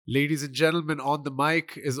Ladies and gentlemen, on the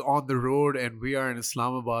mic is on the road, and we are in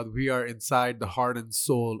Islamabad. We are inside the heart and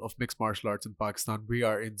soul of mixed martial arts in Pakistan. We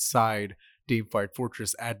are inside Team Fight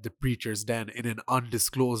Fortress at the Preacher's Den in an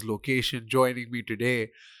undisclosed location. Joining me today,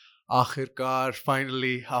 Akhirkar,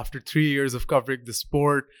 finally, after 3 years of covering the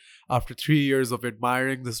sport, after 3 years of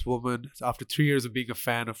admiring this woman, after 3 years of being a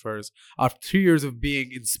fan of hers, after 3 years of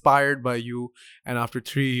being inspired by you, and after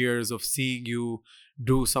 3 years of seeing you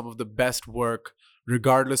do some of the best work,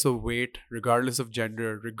 regardless of weight, regardless of gender,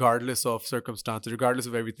 regardless of circumstances, regardless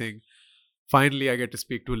of everything. Finally, I get to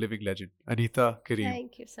speak to a living legend, Anita Kareem.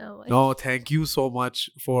 Thank you so much. No, thank you so much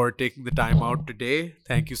for taking the time out today.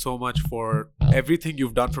 Thank you so much for everything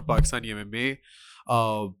you've done for Pakistani MMA.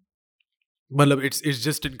 Uh, मतलब it's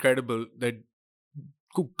just incredible that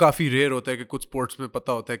काफी rare होता है कि कुछ sports में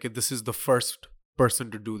पता होता है कि this is the first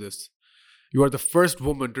person to do this. You are the first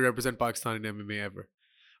woman to represent Pakistan in MMA ever.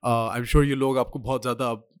 I'm sure you लोग आपको बहुत ज़्यादा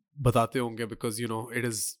बताते होंगे because you know it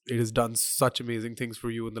has done such amazing things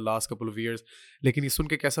for you in the last couple of years. लेकिन ये सुन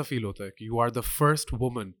के कैसा फील होता है कि you are the first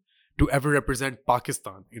woman to ever represent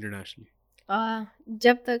Pakistan internationally?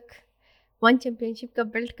 जब तक वन चैंपियनशिप का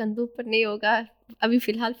बेल्ट कंधों पर नहीं होगा अभी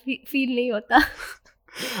फिलहाल फील नहीं होता.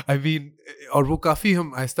 I mean, और वो काफ़ी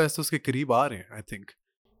हम आहिस्ता आहिस्ता उसके करीब आ रहे हैं I think.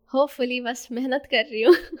 होपफुली बस मेहनत कर रही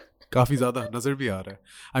हूँ. काफ़ी ज़्यादा नज़र भी आ रहा है.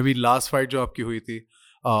 I mean, लास्ट फाइट जो आपकी हुई थी,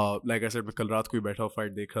 लाइक आई सेड, मैं कल रात को ही बैठा हुआ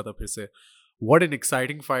फाइट देख रहा था फिर से. What an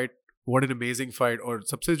exciting fight, what an amazing fight. और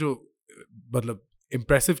सबसे जो मतलब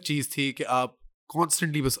इम्प्रेसिव चीज़ थी कि आप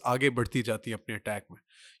कॉन्स्टेंटली बस आगे बढ़ती जाती हैं अपने अटैक में.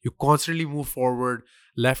 You constantly move forward,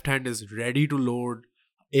 left hand is ready to load.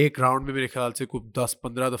 एक राउंड में मेरे ख्याल से कुछ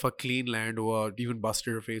 10-15 दफ़ा क्लीन लैंड हुआ, even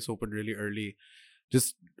Busted face open really early.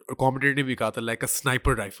 Just commentator ने भी कहा था like a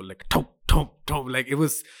sniper rifle, like thump thump thump, like it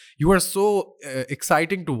was, you are so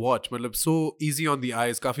exciting to watch, मतलब so easy on the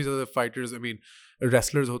eyes. काफी ज़्यादा fighters, I mean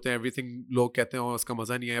wrestlers होते हैं, everything लोग कहते हैं उसका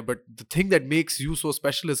मज़ा नहीं आया, but the thing that makes you so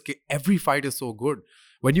special is कि every fight is so good.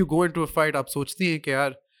 When you go into a fight आप सोचती हैं कि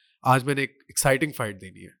यार आज मैंने एक exciting fight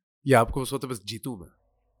देनी है, या आपको उस वक्त बस जीतूं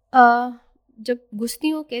मैं. जब घुसती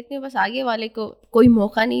हूँ कहते हैं बस आगे वाले को कोई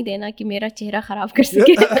मौका नहीं देना कि मेरा चेहरा खराब कर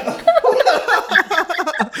सके.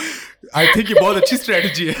 आई थिंक ये बहुत अच्छी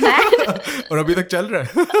स्ट्रेटजी है. और अभी तक चल रहा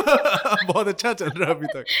है. बहुत अच्छा चल रहा है अभी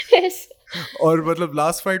तक. yes. और मतलब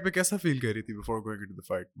लास्ट फाइट में कैसा फील कर रही थी before going into the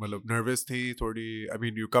fight? मतलब नर्वस थी थोड़ी? I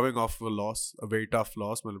mean you coming of a loss, a very tough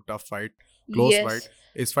loss, मतलब टफ फाइट, क्लोज फाइट.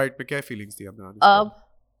 इस फाइट में क्या फीलिंग्स थी आपने?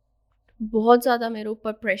 बहुत ज़्यादा मेरे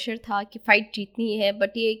ऊपर प्रेशर था कि फ़ाइट जीतनी है,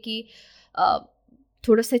 बट ये कि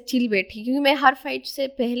थोड़ा सा चिल बैठी क्योंकि मैं हर फाइट से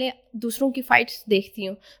पहले दूसरों की फ़ाइट्स देखती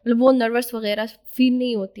हूँ, मतलब वो नर्वस वगैरह फील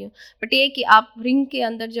नहीं होती हूँ. बट ये कि आप रिंग के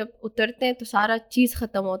अंदर जब उतरते हैं तो सारा चीज़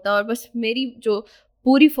ख़त्म होता है और बस मेरी जो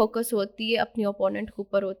पूरी फोकस होती है अपनी ओपोनेंट के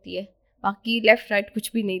ऊपर होती है, बाकी लेफ़्ट राइट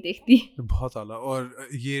कुछ भी नहीं देखती. बहुत आला. और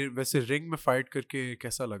ये वैसे रिंग में फाइट करके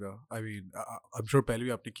कैसा लगा? I mean I am sure पहले भी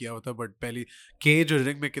आपने किया होता, बट पहली केज और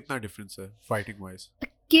रिंग में कितना डिफरेंस है फाइटिंग वाइज?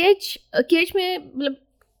 केज में मतलब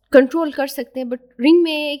कंट्रोल कर सकते हैं, बट रिंग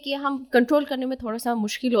में है कि हम कंट्रोल करने में थोड़ा सा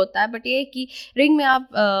मुश्किल होता है. बट ये है कि रिंग में आप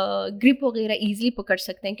ग्रिप वगैरह इजीली पकड़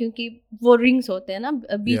सकते हैं क्योंकि वो रिंग्स होते हैं ना,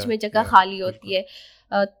 बीच में जगह खाली होती है.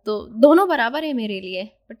 तो दोनों बराबर है मेरे लिए,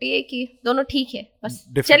 बट ये है कि दोनों ठीक है, बस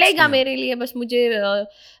चलेगा मेरे लिए. बस मुझे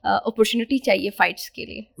अपॉर्चुनिटी चाहिए फाइट्स के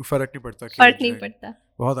लिए. फर्क नहीं पड़ता, फर्क नहीं पड़ता.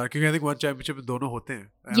 बहुत आ, क्योंकि आई थिंक वन चैंपियनशिप दोनों होते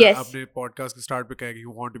हैं. Yes. आपने पॉडकास्ट के स्टार्ट पे कहा कि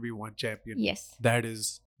you want to be one champion. Yes. That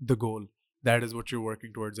is the goal. That is what you're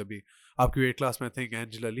working towards. अभी आपकी weight class में I think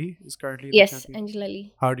Angela Lee is currently the Yes, champion. Angela Lee.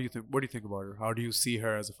 What do you think about her? How do you see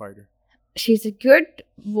her as a fighter? She's a good,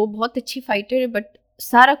 वो बहुत अच्छी fighter है, but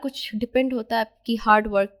सारा कुछ depend होता है आपकी hard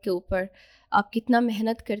work के ऊपर. आप कितना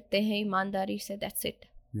मेहनत करते हैं ईमानदारी से, that's it.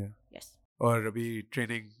 Yeah. Yes. और अभी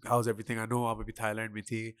training, how's everything? I know आप अभी थाईलैंड में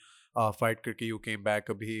थी, फाइट करके you came back,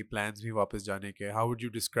 अभी प्लान्स भी वापस जाने के. How would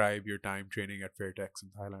you describe your time training at Fairtex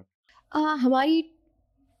in Thailand? हमारी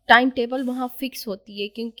टाइम टेबल वहाँ फिक्स होती है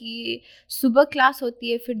क्योंकि सुबह क्लास होती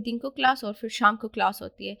है, फिर दिन को क्लास और फिर शाम को क्लास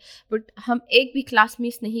होती है. बट हम एक भी क्लास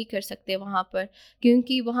मिस नहीं कर सकते वहाँ पर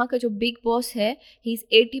क्योंकि वहाँ का जो बिग बॉस है ही इज़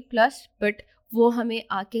 80+, बट वो हमें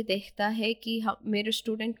आके देखता है कि हम मेरे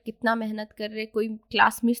स्टूडेंट कितना मेहनत कर रहे, कोई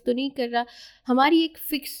क्लास मिस तो नहीं कर रहा. हमारी एक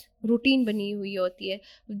फ़िक्स रूटीन बनी हुई होती है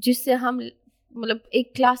जिससे हम मतलब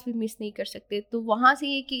एक क्लास भी मिस नहीं कर सकते. तो वहाँ से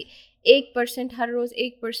ये कि 1% हर रोज़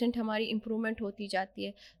 1% हमारी इम्प्रूवमेंट होती जाती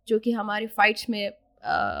है जो कि हमारे फाइट्स में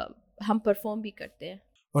हम परफॉर्म भी करते हैं.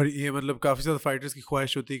 और ये मतलब काफ़ी ज़्यादा फाइटर्स की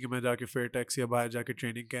ख्वाहिश होती है कि मैं जाके फेयरटेक्स या बाहर जाके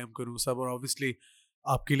ट्रेनिंग कैंप करूँ सब. और ऑब्वियसली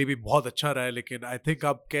आपके लिए भी बहुत अच्छा रहा है, लेकिन आई थिंक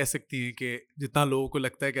आप कह सकती हैं कि जितना लोगों को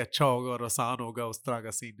लगता है कि अच्छा होगा और आसान होगा, उस तरह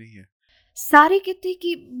का सीन नहीं है. सारे कहते हैं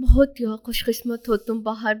कि बहुत ही खुशकिस्मत हो तुम,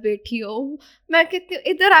 बाहर बैठी हो। मैं कहती हूँ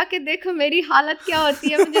इधर आके देखो मेरी हालत क्या होती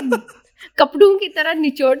है, मुझे कपड़ों की तरह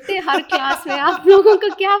निचोड़ते हैं हर क्लास में, आप लोगों को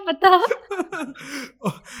क्या पता।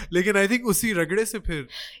 लेकिन आई थिंक उसी रगड़े से फिर एक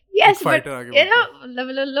यस, बट फाइटर आगे बढ़ता है।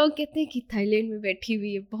 मतलब लोग कहते हैं कि थाईलैंड में बैठी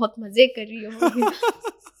हुई है, बहुत मजे कर रही होगी,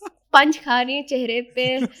 पंच खा रही है चेहरे पे,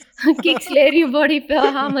 किक्स ले रही हूँ बॉडी पे,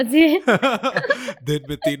 हाँ मजे हैं। दिन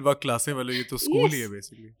में 3 वक्त क्लासें वाले, ये तो स्कूल ही है yes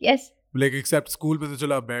basically. Yes. Like except school में तो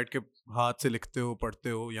चलो आप बैठ के हाथ से लिखते हो पढ़ते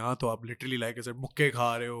हो, यहाँ तो आप लिटरली लाइक ऐसे मुक्के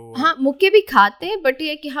खा रहे हो। हाँ, मुक्के भी खाते हैं, बट ये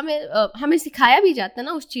है कि हमें सिखाया भी जाता है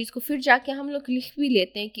ना उस चीज़ को, फिर जाके हम लोग लिख भी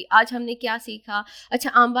लेते हैं कि आज हमने क्या सीखा। अच्छा,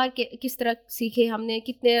 आमबार के किस तरह सीखे हमने,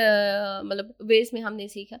 कितने मतलब वेज में हमने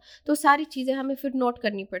सीखा, तो सारी चीज़ें हमें फिर नोट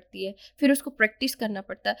करनी पड़ती है, फिर उसको प्रैक्टिस करना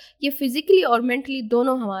पड़ता है। ये फिजिकली और मेंटली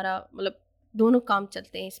दोनों हमारा मतलब दोनों काम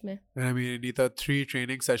चलते हैं इसमें। And I mean, Anita, 3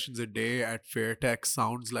 training sessions a day at Fairtech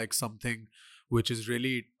sounds like something which is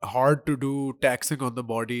really hard to do, taxing on the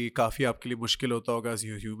body. काफी आपके लिए मुश्किल होता होगा as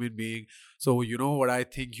a human being. So you know what I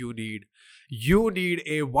think you need? You need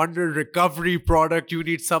a wonder recovery product. You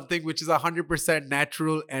need something which is 100%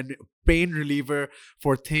 natural and pain reliever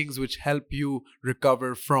for things which help you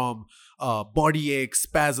recover from body aches,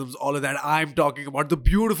 spasms, all of that. I'm talking about the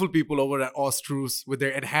beautiful people over at Ostrus with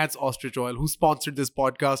their enhanced ostrich oil who sponsored this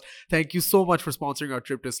podcast. Thank you so much for sponsoring our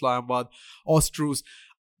trip to Islamabad. Ostrus,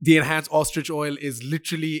 the enhanced ostrich oil is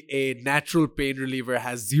literally a natural pain reliever,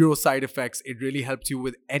 has 0 side effects. It really helps you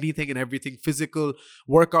with anything and everything, physical,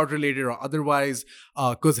 workout related or otherwise.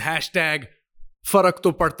 Because hashtag farak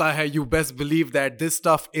to padta hai, you best believe that this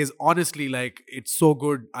stuff is honestly like, it's so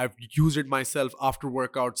good. I've used it myself after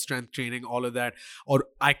workout, strength training, all of that. Or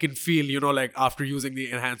I can feel, you know, like after using the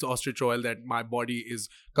enhanced ostrich oil that my body is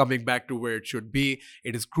coming back to where it should be.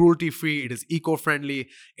 It is cruelty free, it is eco-friendly,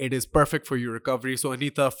 it is perfect for your recovery. So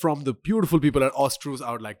Anita, from the beautiful people at Ostrus,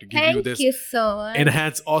 I would like to give you Thank this you so much.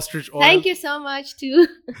 enhanced ostrich oil. Thank you so much too.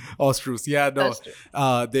 Ostrus, yeah, no,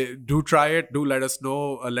 Ostrus. they do try it. Do let us know,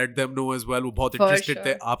 let them know as well. वो बहुत For interested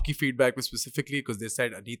थे sure. आपकी feedback में specifically, because they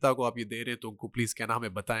said Anita को आप ये दे रहे हैं तो उनको please कहना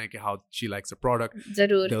हमें बताएं कि how she likes the product.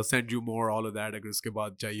 जरूर। They'll send you more, all of that अगर उसके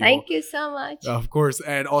बाद चाहिए हो. Thank you so much. Of course,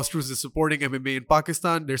 and Ostrus is supporting MMA in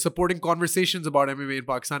Pakistan. They're supporting conversations about MMA in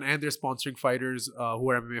Pakistan, and they're sponsoring fighters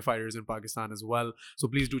who are MMA fighters in Pakistan as well. So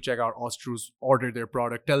please do check out Ostrus, order their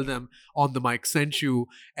product, tell them On The Mic sent you,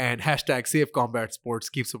 and hashtag Save Combat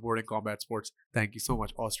Sports. Keep supporting combat sports. Thank you so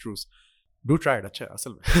much, Ostrus. Do try it, अच्छा है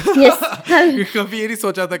असल में। Yes. कभी ये नहीं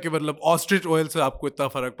सोचा था कि मतलब ऑस्ट्रिच ऑयल से आपको इतना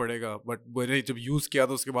फर्क पड़ेगा, बट मैंने जब यूज किया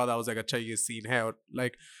तो उसके बाद आई वाज लाइक अच्छा ये सीन है, और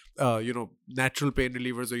like you know natural pain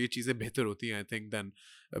relievers और ये चीज़ें बेहतर होती हैं I think than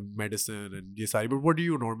medicine and ये सारी। But what do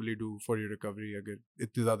you normally do for your recovery, अगर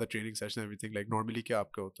इतनी ज़्यादा training session everything, like normally क्या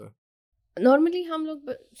आपका होता है? नॉर्मली हम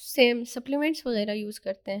लोग सेम सप्लीमेंट्स वगैरह यूज़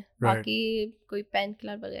करते हैं, Right. बाकी कोई पेन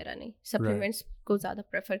किलर वगैरह नहीं, सप्लीमेंट्स को ज़्यादा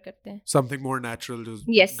प्रेफर करते हैं। Something more natural, just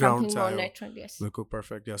Yes, ground something more style. natural, yes. Cool,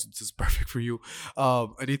 perfect. Yes, this is perfect for you.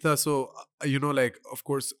 Anita, so, you know, like, of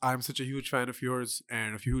course, I'm such a huge fan of yours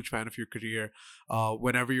and a huge fan of your career.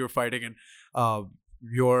 Whenever you're fighting, and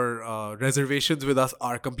your reservations with us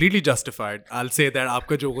are completely justified. I'll say that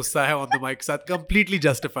आपका जो गुस्सा है on the mic के साथ completely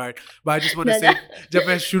justified. But I just want to say, जब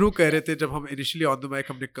मैं शुरू कर रहे थे, जब हम initially on the mic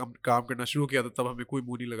हमने काम करना शुरू किया था, तब हमें कोई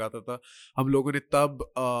मुंह नहीं लगाता था। हम लोगों ने तब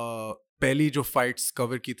पहली जो फाइट्स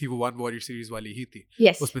कवर की थी वो वन वॉरियर सीरीज वाली ही थी।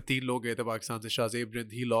 Yes. उसमें 3 लोग गए थे पाकिस्तान से, Shahzeb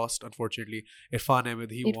Rind he lost unfortunately, Irfan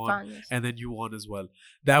Ahmed he won, Irfan, yes. and then you won as well.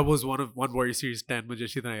 That was one warrior series 10, मुझे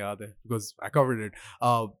अच्छी तरह याद है because I covered it.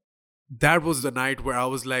 That was the night where I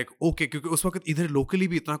was like okay, क्योंकि उस वक्त इधर locally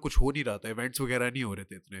भी इतना कुछ हो नहीं रहा था, इवेंट्स वगैरह नहीं हो रहे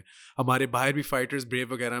थे इतने। हमारे बाहर भी फाइटर्स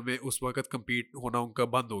ब्रेव वगैरह में उस वक्त कम्पीट होना उनका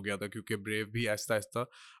बंद हो गया था, क्योंकि ब्रेव भी आहिस्ता आहिस्ता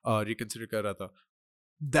रिकन्सिडर कर रहा था।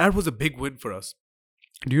 That was a big win for us.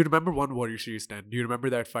 Do you remember one Warrior Series 10? Do you remember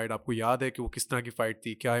that fight? आपको याद है कि वो किस तरह की फाइट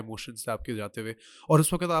थी, क्या इमोशंस थे आपके जाते हुए, और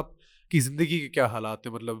उस वक्त आपकी जिंदगी के क्या हालात थे,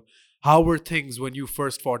 मतलब how were things when you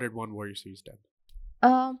first fought at one Warrior Series 10?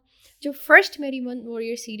 जो फर्स्ट मेरी वन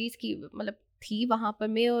वॉरियर सीरीज़ की मतलब थी, वहाँ पर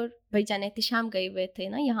मैं और भाईजान एहतिशाम गए हुए थे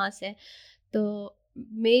ना यहाँ से, तो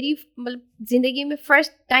मेरी मतलब ज़िंदगी में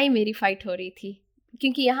फ़र्स्ट टाइम मेरी फ़ाइट हो रही थी,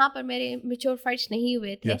 क्योंकि यहाँ पर मेरे मैच्योर फाइट्स नहीं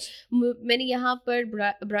हुए थे। Yes. मैंने यहाँ पर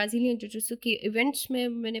ब्राज़ीलियन जुजुत्सु के इवेंट्स में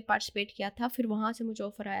मैंने पार्टिसिपेट किया था, फिर वहाँ से मुझे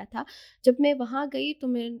ऑफ़र आया था। जब मैं वहाँ गई तो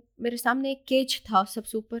मेरे सामने एक केज था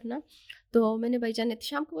सबसे ऊपर ना, तो मैंने भाईजान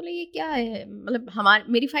एहतिशाम को बोला ये क्या है, मतलब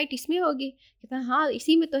मेरी फ़ाइट इसमें होगी? कहता हाँ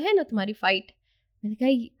इसी में तो है ना तुम्हारी फ़ाइट। मैंने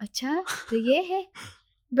कहा अच्छा तो ये है,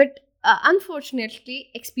 बट अनफॉर्चुनेटली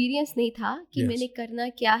एक्सपीरियंस नहीं था कि Yes. मैंने करना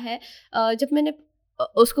क्या है। जब मैंने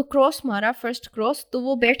उसको क्रॉस मारा, फर्स्ट क्रॉस, तो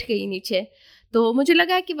वो बैठ गई नीचे, तो मुझे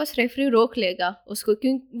लगा कि बस रेफरी रोक लेगा उसको,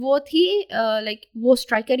 क्योंकि वो थी लाइक वो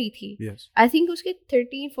स्ट्राइकर ही थी। Yes. आई थिंक उसके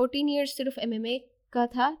 13-14 ईयर्स सिर्फ MMA का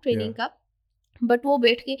था ट्रेनिंग का, बट वो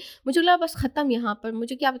बैठ के मुझे लगा बस ख़त्म यहाँ पर,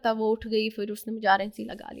 मुझे क्या पता वो उठ गई फिर उसने मुझे RNC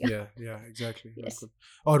लगा लिया। Exactly yes. बिल्कुल।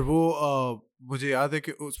 और वो मुझे याद है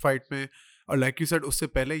कि उस फाइट में, और लाइक यू सेड, उससे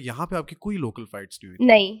पहले यहाँ पे आपकी कोई लोकल फाइट्स नहीं हुई थी।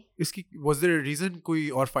 नहीं, इसकी वाज देयर अ रीजन, कोई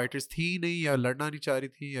और फाइटर्स थी नहीं, या लड़ना नहीं चाह रही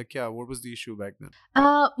थी, या क्या, what was the issue back then?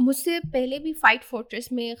 मुझसे पहले भी फाइट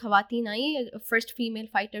फोर्ट्रेस में ख़वातीन आई फर्स्ट फीमेल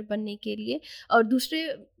फाइटर बनने के लिए, और दूसरे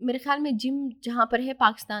मेरे ख्याल में जिम जहाँ पर है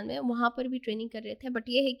पाकिस्तान में वहाँ पर भी ट्रेनिंग कर रहे थे। बट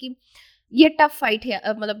ये है कि ये टफ फाइट है,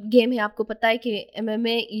 मतलब गेम है, आपको पता है कि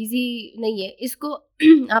MMA इजी नहीं है इसको।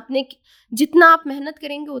 आपने जितना आप मेहनत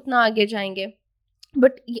करेंगे उतना आगे जाएंगे।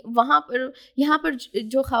 बट वहाँ पर यहाँ पर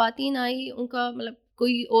जो ख़वातीन आई उनका मतलब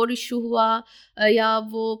कोई और इशू हुआ, या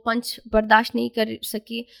वो पंच बर्दाश्त नहीं कर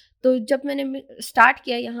सकी। तो जब मैंने स्टार्ट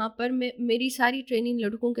किया यहाँ पर, मेरी सारी ट्रेनिंग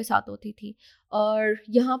लड़कों के साथ होती थी, और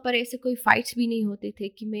यहाँ पर ऐसे कोई फाइट्स भी नहीं होते थे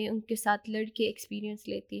कि मैं उनके साथ लड़ के एक्सपीरियंस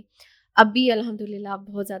लेती। अब भी अल्हम्दुलिल्लाह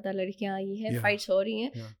बहुत ज़्यादा लड़कियाँ आई हैं, Yeah, फाइट्स हो रही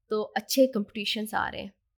हैं, yeah. तो अच्छे कंपटीशंस आ रहे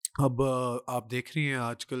हैं। अब आप देख रही हैं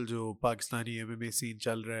आजकल जो पाकिस्तानी MMA सीन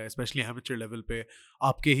चल रहा है, स्पेशली एमेचर लेवल पे,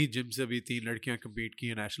 आपके ही जिम से भी 3 लड़कियां कम्पीट की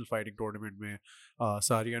हैं नेशनल फाइटिंग टूर्नामेंट में।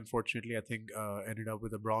 सारी unfortunately I think ended up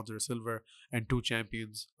with a bronze और silver, and 2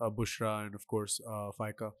 champions, Bushra end of course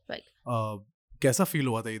फाइका। Right. कैसा फील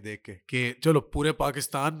हुआ था ये देख के कि चलो पूरे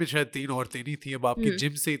पाकिस्तान में शायद 3 औरतें नहीं थी, अब आपके हम्म।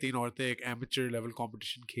 जिम से ही 3 औरतें एक एमेचर लेवल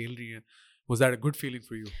कंपटीशन खेल रही हैं? Was that a good feeling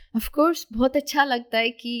for you? Of course बहुत अच्छा लगता है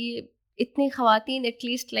कि इतनी ख़वातीन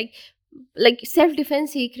एटलीस्ट लाइक सेल्फ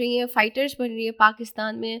डिफेंस सीख रही हैं, फाइटर्स बन रही है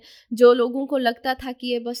पाकिस्तान में। जो लोगों को लगता था कि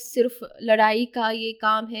ये बस सिर्फ लड़ाई का ये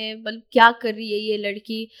काम है, बल क्या कर रही है ये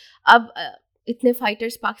लड़की, अब इतने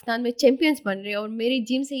फाइटर्स पाकिस्तान में चैंपियंस बन रहे हैं, और मेरी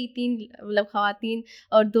जिम से ही 3 मतलब ख़वातीन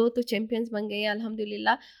और 2 तो चैंपियंस बन गए हैं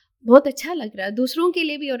अल्हम्दुलिल्लाह। बहुत अच्छा लग रहा है दूसरों के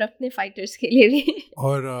लिए भी और अपने फाइटर्स के लिए भी।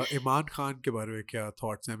 और इमान खान के बारे में क्या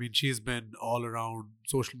थॉट्स हैं? I mean she is been all around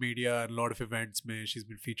social media and lot of events में, she is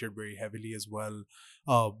been featured very heavily as well.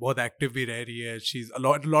 बहुत एक्टिव भी रह रही है, she is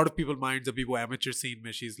lot of people minds, अभी वो एमेचर सीन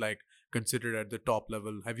में she is like considered at the top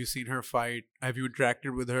level. Have you seen her fight? Have you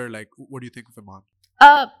interacted with her? Like, what do you think of Iman?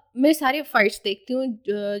 मैं सारे fights देखती हूँ,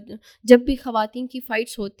 जब भी ख़वातीन की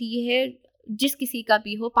फ़ाइट्स होती है, जिस किसी का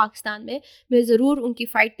भी हो पाकिस्तान में, मैं ज़रूर उनकी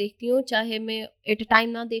फ़ाइट देखती हूँ, चाहे मैं एट अ टाइम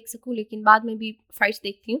ना देख सकूँ लेकिन बाद में भी फ़ाइट्स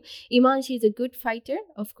देखती हूँ। ईमान she is a good fighter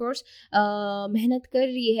of course, मेहनत कर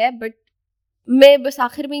रही है, बट मैं बस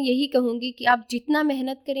आखिर में यही कहूँगी कि आप जितना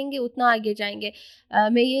मेहनत करेंगे उतना आगे जाएंगे।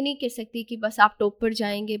 मैं ये नहीं कह सकती कि बस आप टॉप पर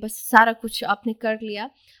जाएंगे, बस सारा कुछ आपने कर लिया।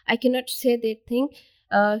 I can not say that thing,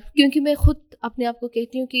 क्योंकि मैं खुद अपने आप को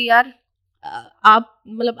कहती हूँ कि यार आप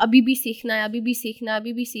मतलब अभी भी सीखना है, अभी भी सीखना है,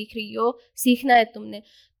 अभी भी सीख रही हो, सीखना है तुमने।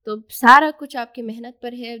 तो सारा कुछ आपकी मेहनत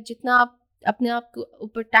पर है, जितना आप अपने आप को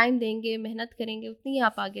ऊपर टाइम देंगे, मेहनत करेंगे, उतनी ही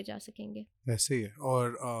आप आगे जा सकेंगे। ऐसे ही है।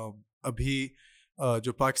 और अभी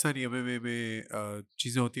जो पाकिस्तानी MMA में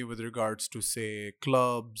चीज़ें होती हैं with regards to say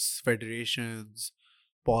clubs, federations,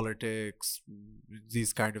 politics,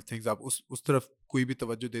 these kind of things, आप उस तरफ कोई भी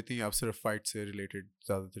तवज्जो देती हैं, आप सिर्फ फाइट से रिलेटेड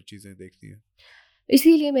ज़्यादातर चीज़ें देखती हैं?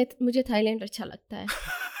 इसीलिए मुझे थाईलैंड अच्छा लगता है।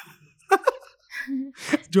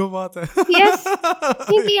 जो बात है। यस,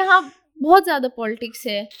 क्योंकि यहाँ बहुत ज़्यादा पॉलिटिक्स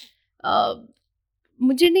है। अ,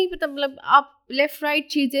 मुझे नहीं पता, मतलब आप लेफ़्ट राइट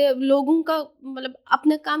चीज़ें लोगों का, मतलब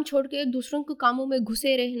अपना काम छोड़ के दूसरों के कामों में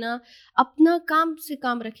घुसे रहना, अपना काम से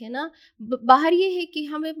काम रखें ना। बाहर ये है कि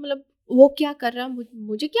हमें मतलब वो क्या कर रहा,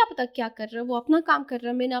 मुझे क्या पता क्या कर रहा है, वो अपना काम कर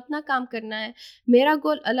रहा है, मैंने अपना काम करना है, मेरा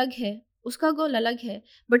गोल अलग है, उसका गोल अलग है।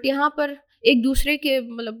 बट यहाँ पर एक दूसरे के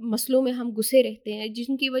मतलब मसलों में हम घुसे रहते हैं,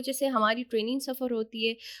 जिनकी वजह से हमारी ट्रेनिंग सफ़र होती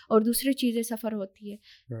है और दूसरी चीज़ें सफ़र होती है।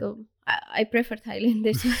 तो आई प्रेफर थाईलैंड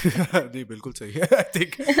दिस। नहीं, बिल्कुल सही है।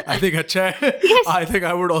 आई थिंक अच्छा है। Yes. I think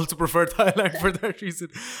I would also prefer Thailand for that reason.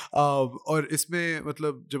 और इसमें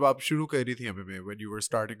मतलब जब आप शुरू कर रही थी MMA, when you were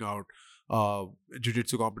starting out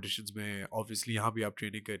jujitsu competitions में, ऑब्वियसली यहाँ भी आप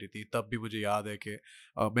ट्रेनिंग कर रही थी, तब भी मुझे याद है कि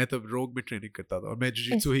मैं तब रोग में ट्रेनिंग करता था और मैं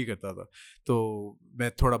जिजित्सु ही करता था। तो मैं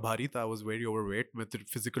थोड़ा भारी था, वाज वेरी ओवरवेट, मैं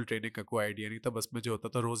फिजिकल ट्रेनिंग का कोई आइडिया नहीं था, बस मुझे होता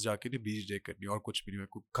था रोज़ जाके नहीं बीच डे करनी और कुछ भी नहीं,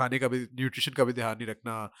 मैं खाने का भी, न्यूट्रिशन का भी ध्यान नहीं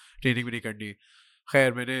रखना, ट्रेनिंग भी नहीं करनी।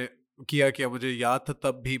 खैर मैंने किया मुझे याद था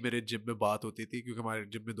तब भी मेरे जिम में बात होती थी, क्योंकि हमारे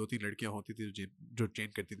जिम में 2-3 लड़कियां होती थी जो ट्रेन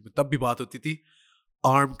करती थी, तब भी बात होती थी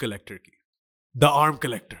आर्म कलेक्टर की। द आर्म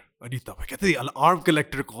कलेक्टर, अनीता भाई कहते थे आर्म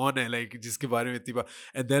कलेक्टर कौन है, लाइक जिसके बारे में इतनी बात।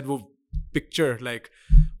 एंड देन वो picture, like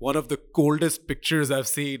one of the coldest pictures I have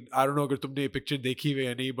seen, I don't know अगर तुमने ये पिक्चर देखी हुई है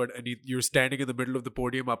या नहीं, but you are standing in the middle of the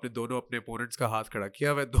podium, आपने दोनों अपने अपोनेंट्स का हाथ खड़ा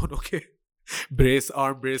किया हुआ है दोनों के ब्रेस,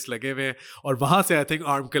 आर्म ब्रेस लगे हुए हैं, और वहां से आई थिंक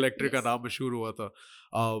आर्म कलेक्टर का यस। नाम मशहूर हुआ था।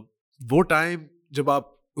 वो टाइम जब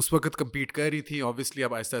आप उस वक्त compete कर रही थी, ऑब्वियसली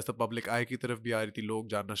अब आहिस्ता आहिस्ता पब्लिक आई की तरफ भी आ रही थी, लोग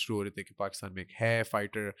जानना शुरू हो रहे थे कि पाकिस्तान में एक है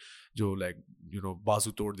फाइटर जो लाइक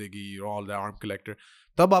बाजू तोड़ देगी, ऑल द आर्म कलेक्टर।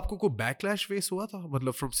 तब आपको कोई बैकलैश फेस हुआ था,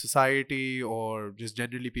 मतलब फ्रॉम सोसाइटी और just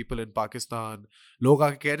generally people in Pakistan? लोग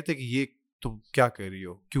आके कह रहे थे कि ये तुम क्या कर रही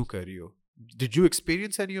हो, क्यों कर रही हो? Did you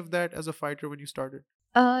experience any of that as a fighter when you started?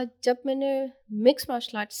 जब मैंने मिक्स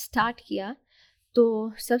मार्शल आर्ट स्टार्ट किया तो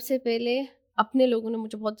सबसे पहले अपने लोगों ने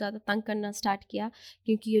मुझे बहुत ज़्यादा तंग करना स्टार्ट किया,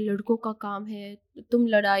 क्योंकि ये लड़कों का काम है, तुम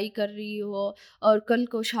लड़ाई कर रही हो और कल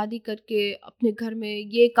को शादी करके अपने घर में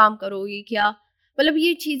ये काम करोगी क्या, मतलब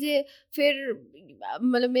ये चीज़ें। फिर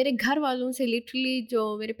मतलब मेरे घर वालों से, लिटरली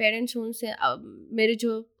जो मेरे पेरेंट्स हैं उनसे, मेरे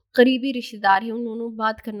जो करीबी रिश्तेदार हैं उन्होंने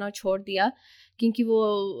बात करना छोड़ दिया, क्योंकि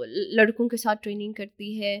वो लड़कों के साथ ट्रेनिंग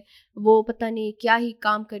करती है, वो पता नहीं क्या ही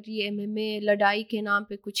काम कर रही है, एमएमए लड़ाई के नाम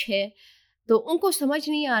पे कुछ है। तो उनको समझ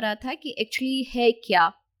नहीं आ रहा था कि एक्चुअली है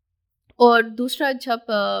क्या। और दूसरा, जब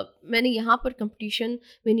मैंने यहाँ पर कंपटीशन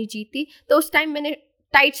मैंने जीती तो उस टाइम मैंने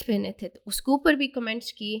टाइट्स पहने थे, तो उसके ऊपर भी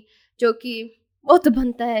कमेंट्स किए, जो कि वो तो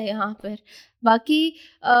बनता है यहाँ पर। बाकी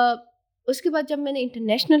अ, उसके बाद जब मैंने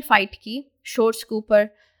इंटरनेशनल फ़ाइट की शॉर्ट्स के ऊपर,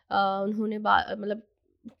 उन्होंने मतलब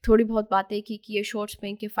थोड़ी बहुत बातें की कि ये शॉर्ट्स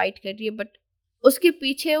पहन के फ़ाइट कर रही है, बट उसके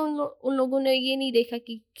पीछे उन लोगों ने ये नहीं देखा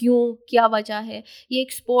कि क्यों, क्या वजह है। ये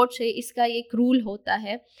एक स्पोर्ट्स है, इसका एक रूल होता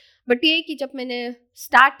है। बट ये कि जब मैंने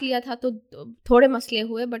स्टार्ट किया था तो थोड़े मसले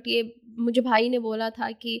हुए, बट ये मुझे भाई ने बोला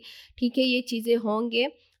था कि ठीक है, ये चीज़ें होंगे,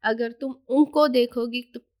 अगर तुम उनको देखोगी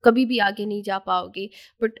तो कभी भी आगे नहीं जा पाओगी।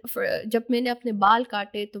 बट जब मैंने अपने बाल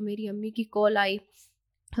काटे तो मेरी अम्मी की कॉल आई,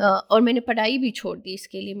 और मैंने पढ़ाई भी छोड़ दी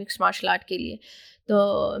इसके लिए, मिक्स मार्शल आर्ट के लिए।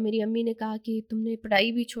 तो मेरी अम्मी ने कहा कि तुमने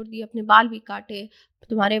पढ़ाई भी छोड़ दी, अपने बाल भी काटे,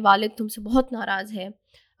 तुम्हारे वालिद तुमसे बहुत नाराज़ हैं,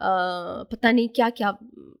 पता नहीं क्या क्या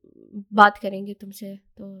बात करेंगे तुमसे।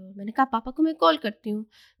 तो मैंने कहा पापा को मैं कॉल करती हूँ।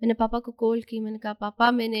 मैंने पापा को कॉल की, मैंने कहा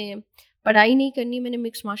पापा मैंने पढ़ाई नहीं करनी, मैंने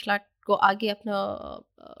मिक्स मार्शल आर्ट को आगे अपना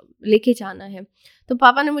लेके जाना है। तो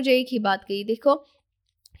पापा ने मुझे एक ही बात कही, देखो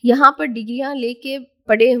यहाँ पर डिग्रियाँ लेके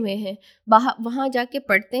पढ़े हुए हैं, बाहर वहाँ जाके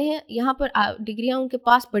पढ़ते हैं, यहाँ पर डिग्रियाँ उनके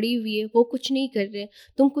पास पड़ी हुई है, वो कुछ नहीं कर रहे।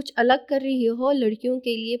 तुम कुछ अलग कर रही हो लड़कियों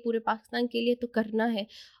के लिए, पूरे पाकिस्तान के लिए तो करना है,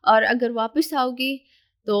 और अगर वापस आओगी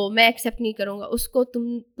तो मैं एक्सेप्ट नहीं करूँगा उसको।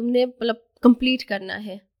 तुमने मतलब कंप्लीट करना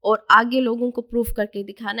है और आगे लोगों को प्रूफ करके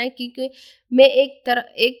दिखाना है, क्योंकि मैं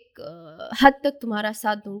एक हद तक तुम्हारा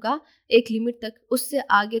साथ दूंगा, एक लिमिट तक, उससे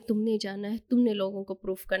आगे तुमने जाना है, तुमने लोगों को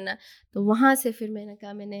प्रूफ करना है। तो वहाँ से फिर मैंने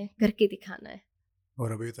कहा मैंने करके दिखाना है।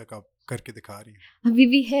 और अभी तक आप करके दिखा रही हैं। अभी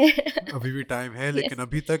भी है। अभी भी टाइम है, लेकिन यस।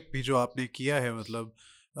 अभी तक भी जो आपने किया है, मतलब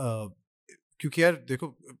क्योंकि यार देखो,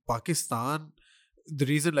 Pakistan, the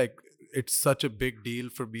reason like it's such a big deal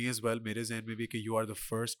for me as well, मेरे जहन में भी, कि you are the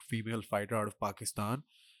first female fighter out of Pakistan.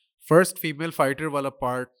 First female fighter वाला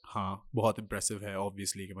पार्ट हाँ बहुत इंप्रेसिव है,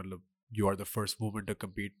 ऑब्वियसली, कि मतलब you are the first woman to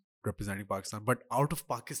compete representing Pakistan, but out of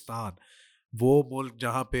Pakistan, वो मुल्क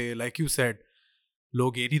जहाँ पे लाइक यू सेड,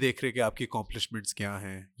 लोग ये नहीं देख रहे कि आपकी अकॉम्प्लिशमेंट्स क्या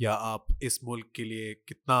हैं, या आप इस मुल्क के लिए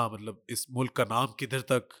कितना, मतलब इस मुल्क का नाम किधर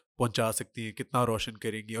तक पहुंचा सकती हैं, कितना रोशन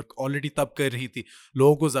करेंगी, और ऑलरेडी तब कर रही थी।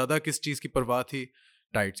 लोगों को ज़्यादा किस चीज़ की परवाह थी?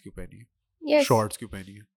 टाइट्स क्यों पहनी है, यस। शॉर्ट्स क्यों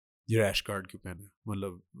पहनी है, ये रैश गार्ड क्यों पहना है,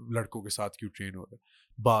 मतलब लड़कों के साथ क्यों ट्रेन हो रहा है,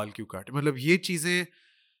 बाल क्यों काटे, मतलब ये चीज़ें,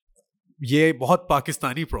 ये बहुत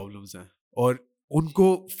पाकिस्तानी प्रॉब्लम्स हैं। और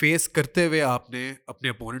उनको फेस करते हुए आपने अपने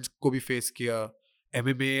अपोनेंट्स को भी फेस किया,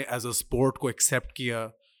 एमएमए एज अ स्पोर्ट को एक्सेप्ट किया,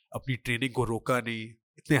 अपनी ट्रेनिंग को रोका नहीं,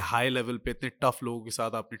 इतने हाई लेवल पे इतने टफ लोगों के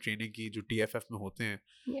साथ आपने ट्रेनिंग की जो टीएफएफ में होते हैं।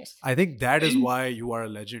 Yes. I think that is why you are a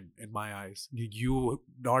legend in my eyes. You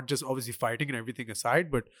not just obviously fighting and everything aside,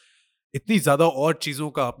 but इतनी ज़्यादा और चीज़ों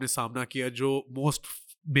का आपने सामना किया जो मोस्ट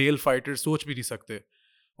मेल फाइटर सोच भी नहीं सकते।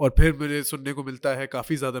 और फिर मुझे सुनने को मिलता है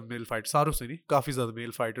काफ़ी ज़्यादा मेल फाइट, सारों से नहीं, काफ़ी ज़्यादा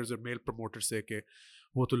मेल फाइटर्स और मेल प्रमोटर्स से, कि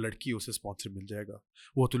वो तो लड़की, उसे स्पॉन्सर मिल जाएगा,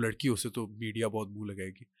 वो तो लड़की, उसे तो मीडिया बहुत मुंह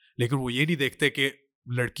लगाएगी। लेकिन वो ये नहीं देखते कि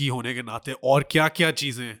लड़की होने के नाते और क्या क्या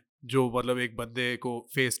चीज़ें हैं जो मतलब एक बंदी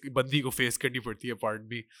को फेस करनी पड़ती है, पार्ट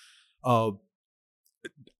भी।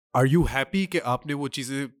 आर यू हैप्पी कि आपने वो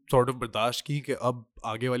चीज़ें सॉर्ट ऑफ बर्दाश्त की, कि अब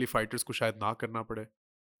आगे वाली फाइटर्स को शायद ना करना पड़े?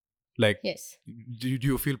 Like yes. Do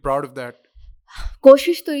you feel proud of that?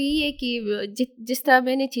 कोशिश तो यही है कि जिस तरह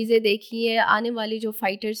मैंने चीज़ें देखी है, आने वाले जो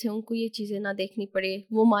फाइटर्स हैं उनको ये चीज़ें ना देखनी पड़े,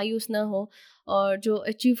 वो मायूस ना हो, और जो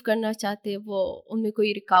अचीव करना चाहते हैं वो उनमें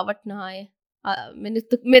कोई रुकावट ना आए।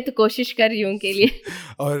 मैं तो कोशिश कर रही हूँ उनके लिए।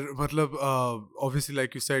 और मतलब obviously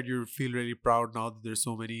like you said, you feel really proud now that there's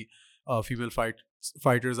so many female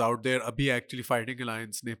fighters out there. अभी एक्चुअली फाइटिंग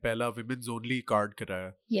अलायंस ने पहला विमेंस ओनली कार्ड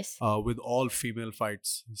कराया yes with all female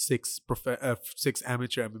fights, six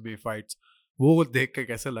amateur MMA fights. वो देख के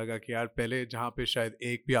कैसा लगा कि यार पहले जहाँ पे शायद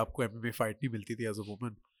एक भी आपको MMA फाइट नहीं मिलती थी एज अ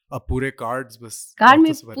वुमन, अब पूरे कार्ड्स बस कार में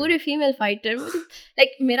औरतों से भरे पूरे फीमेल फाइटर.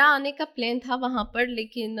 लाइक मेरा आने का प्लान था वहाँ पर,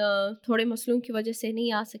 लेकिन थोड़े मसलों की वजह से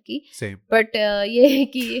नहीं आ सकी. सेम. बट ये है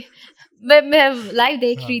कि मैं लाइव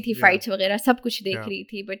देख रही थी, yeah, फाइट्स वगैरह सब कुछ देख yeah. रही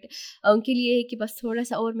थी. बट उनके लिए है कि बस थोड़ा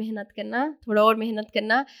सा और मेहनत करना, थोड़ा और मेहनत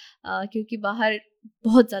करना, क्योंकि बाहर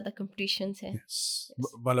बहुत ज़्यादा कॉम्पिटिशन्स हैं. Yes.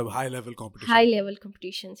 मतलब high level competition. High level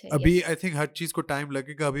competitions हैं. अभी आई थिंक हर चीज को टाइम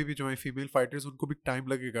लगेगा. अभी भी जो है फीमेल फाइटर्स उनको भी टाइम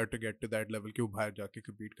लगेगा to get to that level कि वो बाहर जाके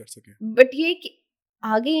कम्पीट कर सके. बट ये कि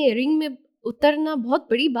आगे रिंग में उतरना बहुत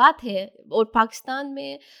बड़ी बात है. और पाकिस्तान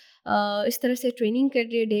में इस तरह से ट्रेनिंग कर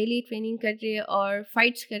रहे, डेली ट्रेनिंग कर रहे और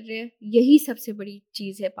फाइट्स कर रहे, यही सबसे बड़ी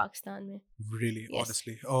चीज़ है पाकिस्तान में. Really Yes.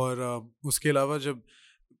 ऑनेस्टली. और उसके अलावा जब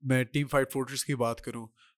मैं टीम फाइट फोर्ट्रेस की बात करूं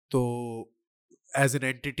तो एज एन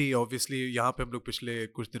एंटिटी ऑब्वियसली यहाँ पे हम लोग पिछले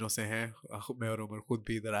कुछ दिनों से हैं. मैं और उमर खुद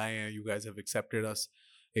भी इधर आए हैं. यू गाइस हैव एक्सेप्टेड अस.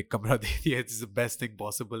 एक कमरा दे दिया. It's the best thing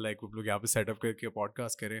possible. Like हम लोग यहाँ पे सेटअप करके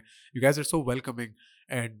पॉडकास्ट करें. You guys are so welcoming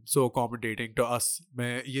and so accommodating to us.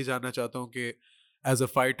 मैं ये जानना चाहता हूँ कि एज अ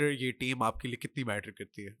फाइटर ये टीम आपके लिए कितनी मैटर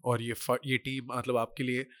करती है और ये टीम मतलब आपके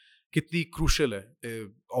लिए कितनी क्रूशल है.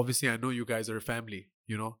 Obviously I know you guys are family,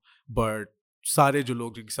 you know, but सारे जो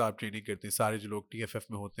लोग जिनके साथ ट्रेनिंग करते हैं, सारे जो लोग TFF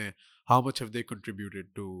में होते हैं, how much have they contributed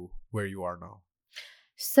to where you are now?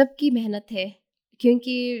 सबकी मेहनत है,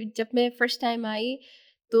 क्योंकि जब मैं फर्स्ट टाइम आई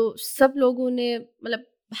तो सब लोगों ने मतलब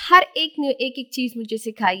हर एक ने एक एक चीज़ मुझे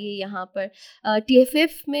सिखाई है यहाँ पर.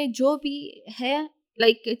 TFF में जो भी है,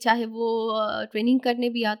 लाइक चाहे वो ट्रेनिंग करने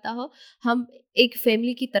भी आता हो, हम एक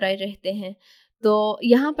फैमिली की तरह रहते हैं. तो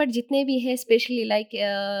यहाँ पर जितने भी हैं, स्पेशली लाइक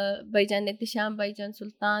भाईजान एहतिशाम, भाईजान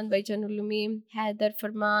सुल्तान, भाईजान उलूमी, हैदर,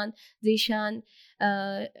 फरमान, जीशान,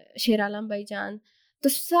 शेर आलम भाईजान, तो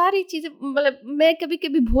सारी चीज़ें मतलब मैं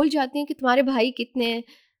कभी-कभी भूल जाती हूँ कि तुम्हारे भाई कितने हैं?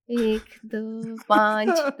 1, 2, 5,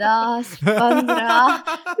 10,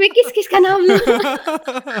 15, मैं किस-किस का नाम लूँ?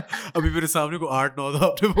 अभी मेरे सामने को 8-9 तो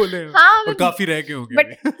आपने बोले हैं हाँ, और काफी रह गए होंगे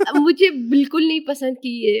बट अभी. मुझे बिल्कुल नहीं पसंद कि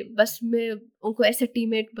ये बस मैं उनको ऐसे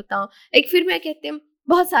टीममेट बताऊँ. एक फिर मैं कहती हूँ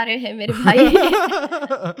बहुत सारे हैं मेरे भाई.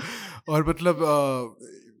 और मतलब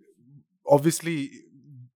ऑब्वियसली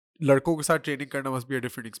लड़कों के साथ ट्रेनिंग करना must be a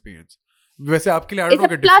different experience. वैसे आपके लिए I it's don't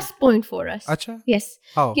a no कि प्लस पॉइंट फॉर अस. अच्छा. Yes,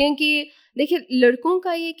 how? क्योंकि देखिए लड़कों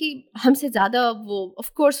का ये कि हमसे ज़्यादा वो ऑफ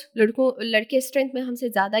कोर्स लड़के स्ट्रेंथ में हमसे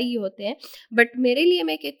ज़्यादा ही होते हैं. बट मेरे लिए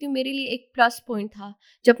मैं कहती हूँ मेरे लिए एक प्लस पॉइंट था.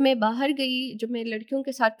 जब मैं बाहर गई, जब मैं लड़कियों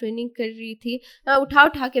के साथ ट्रेनिंग कर रही थी, मैं उठा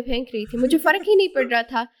उठा के फेंक रही थी. मुझे फ़र्क ही नहीं पड़ रहा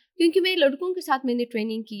था, क्योंकि मैं लड़कों के साथ मैंने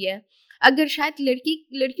ट्रेनिंग की है. अगर शायद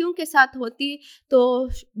लड़कियों के साथ होती तो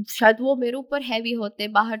शायद वो मेरे ऊपर हैवी होते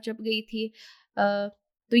बाहर जब गई थी.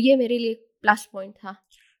 तो ये मेरे लिए प्लस पॉइंट था.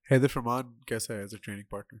 हैदर फरमान कैसा है एज अ ट्रेनिंग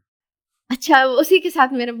पार्टनर? अच्छा, उसी के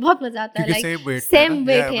साथ मेरा बहुत मज़ा आता है. क्योंकि लाइक सेम वेट में है सेम ना.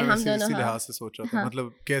 वेट या है मैं हम वैसे दोनों. इसी हाँ, लिहाज से सोच रहा था. हाँ.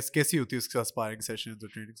 मतलब कैसी होती है उसके साथ स्पारिंग सेशंस और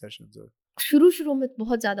ट्रेनिंग सेशंस और शुरू में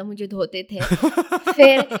बहुत ज़्यादा मुझे धोते थे.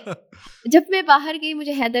 फिर जब मैं बाहर गई,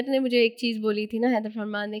 मुझे हैदर ने मुझे एक चीज़ बोली थी ना, हैदर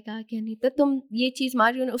फरमान ने कहा कि अनीता तुम ये चीज़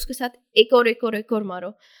मार रही हो ना, उसके साथ एक और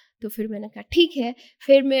मारो. तो फिर मैंने कहा ठीक है.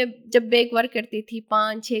 फिर मैं जब बैक वर्क करती थी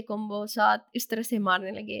 5-6 कॉम्बो 7 इस तरह से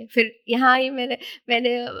मारने लगे. फिर यहाँ आई मैंने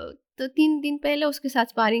तो 3 दिन पहले उसके साथ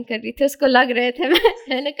स्पारिंग कर रही थी. उसको लग रहे थे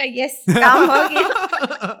मैंने कहा यस, काम हो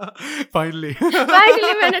गया. फाइनली.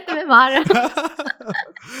 फाइनली मैंने तुम्हें मारा.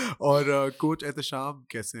 और कोच एहतशाम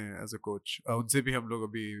कैसे हैं एज अ कोच? उनसे भी हम लोग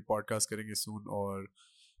अभी पॉडकास्ट करेंगे सून और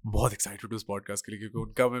बहुत एक्साइटेड हूँ उस पॉडकास्ट के लिए क्योंकि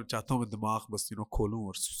उनका मैं चाहता हूँ मैं दिमाग बस खोलूँ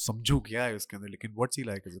और समझूँ क्या है उसके अंदर. लेकिन what's he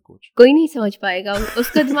like as a coach? कोई नहीं समझ पाएगा.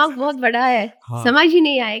 उसका दिमाग बहुत बड़ा है. हाँ. समझ ही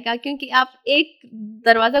नहीं आएगा, क्योंकि आप एक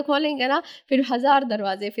दरवाज़ा खोलेंगे ना, फिर 1000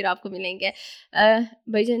 दरवाजे फिर आपको मिलेंगे.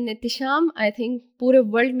 भाईजान एहतिशाम आई थिंक पूरे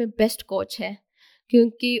वर्ल्ड में बेस्ट कोच है,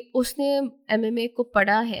 क्योंकि उसने MMA को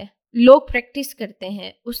पढ़ा है. लोग प्रैक्टिस करते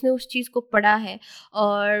हैं, उसने उस चीज़ को पढ़ा है.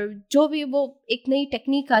 और जो भी वो एक नई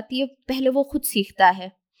टेक्निक आती है, पहले वो खुद सीखता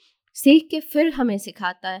है, सीख के फिर हमें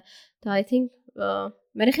सिखाता है. तो आई थिंक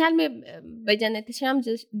मेरे ख्याल में भाईजान एहतिशाम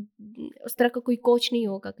उस तरह का कोई कोच नहीं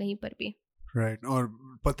होगा कहीं पर भी. राइट. और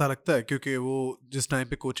पता लगता है क्योंकि वो जिस टाइम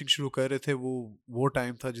पे कोचिंग शुरू कर रहे थे वो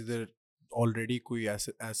टाइम था जिधर ऑलरेडी कोई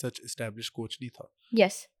सच एस्टैब्लिश कोच नहीं था.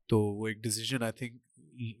 यस. तो वो एक decision I think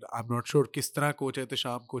I am not sure किस तरह कोच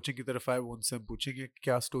एहतशाम कोचिंग की तरफ आए. वो उनसे हम पूछेंगे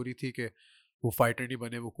क्या स्टोरी थी कि वो फाइटर नहीं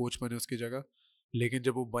बने, वो कोच बने उसकी जगह. लेकिन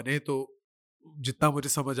जब वो बने तो जितना मुझे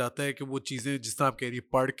समझ आता है कि वो चीज़ें जिस तरह आप कह रही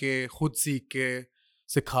पढ़ के खुद सीख के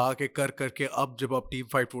सिखा के कर करके अब जब आप टीम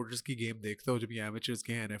फाइट फोर्ट्रेस की गेम देखते हो, जब ये एमेचर्स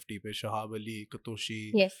के हैं एनएफटी पे, शहाब अली, कतोशी,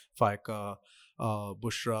 यस। फायका,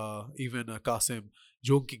 बुशरा, इवन कासिम,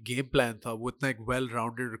 जो उनकी गेम प्लान था वो इतना एक वेल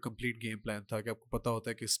राउंडेड और कंप्लीट गेम प्लान था कि आपको पता होता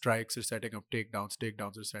है कि strikes are setting up takedowns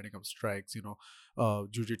are setting up strikes, you know.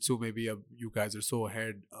 Jujitsu में भी अब you guys are so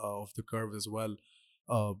ahead of the curve as well.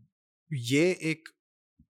 ये एक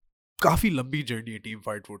काफ़ी लंबी जर्नी है टीम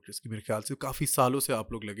फाइट फोर्ट्रेस की, मेरे ख्याल से काफ़ी सालों से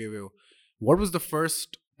आप लोग लगे हुए हो। What was the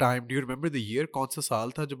first time, do you remember the year, कौन सा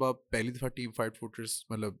साल था जब आप पहली दफ़ा टीम फाइट फोर्ट्रेस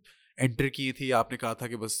मतलब एंटर की थी? आपने कहा था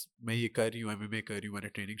कि बस मैं ये कर रही हूँ, एमएमए कर रही हूँ, मैंने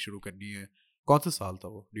ट्रेनिंग शुरू करनी है। कौन सा साल था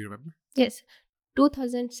वो, डू यू रिमेंबर? यस,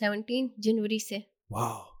 2017 जनवरी से।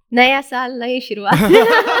 वाह। नया साल, नई शुरुआत।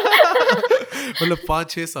 मतलब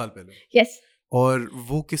 5-6 साल पहले। यस। और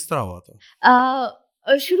वो किस तरह हुआ था?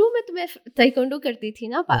 शुरू में तो मैं ताइक्वांडो करती थी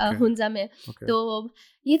ना ओके, हुंजा में। ओके, तो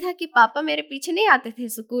ये था कि पापा मेरे पीछे नहीं आते थे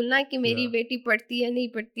स्कूल ना, कि मेरी या, बेटी पढ़ती है नहीं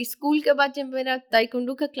पढ़ती। स्कूल के बाद जब मेरा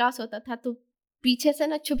ताइक्वांडो का क्लास होता था तो पीछे से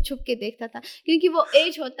ना छुप छुप के देखता था, क्योंकि वो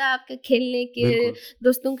एज होता है आपका खेलने के, बिल्कुल,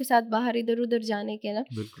 दोस्तों के साथ बाहर इधर उधर जाने के ना।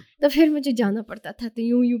 बिल्कुल। तो फिर मुझे जाना पड़ता था, तो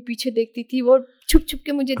यूं यूं पीछे देखती थी, वो छुप छुप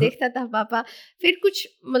के मुझे देखता था पापा। फिर कुछ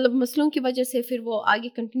मतलब मसलों की वजह से फिर वो आगे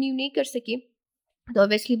कंटिन्यू नहीं कर सकी। तो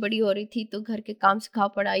ऑब्वियसली बड़ी हो रही थी, तो घर के काम सिखाओ,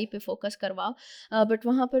 पढ़ाई पे फोकस करवाओ। बट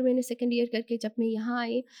वहाँ पर मैंने सेकंड ईयर करके जब मैं यहाँ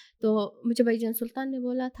आई, तो मुझे भाईजान सुल्तान ने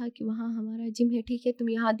बोला था कि वहाँ हमारा जिम है, ठीक है तुम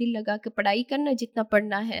यहाँ दिल लगा के पढ़ाई करना जितना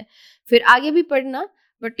पढ़ना है, फिर आगे भी पढ़ना,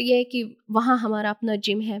 बट ये है कि वहाँ हमारा अपना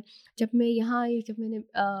जिम है। जब मैं यहाँ आई, जब मैंने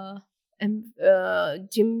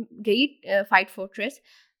जिम गई फाइट फोर्ट्रेस,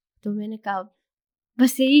 तो मैंने कहा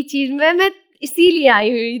बस यही चीज़ मैं इसीलिए आई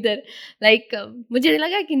हूँ इधर। लाइक मुझे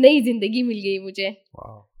लगा कि नई ज़िंदगी मिल गई मुझे।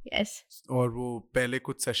 वाह। यस। और वो पहले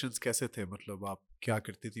कुछ सेशंस कैसे थे, मतलब आप क्या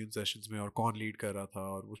करती थी उन सेशंस में, और कौन लीड कर रहा था,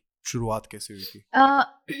 और वो शुरुआत कैसे हुई थी?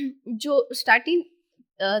 जो स्टार्टिंग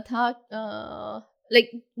था,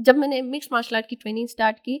 लाइक जब मैंने मिक्स मार्शल आर्ट की ट्रेनिंग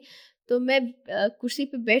स्टार्ट की, तो मैं कुर्सी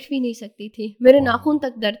पे बैठ भी नहीं सकती थी, मेरे नाखून वाह।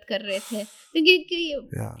 तक दर्द कर रहे थे, क्योंकि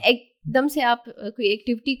या, एकदम से आप कोई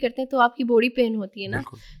एक्टिविटी करते हैं तो आपकी बॉडी पेन होती है ना।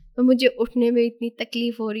 बिल्कुल। तो मुझे उठने में इतनी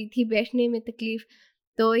तकलीफ हो रही थी, बैठने में तकलीफ।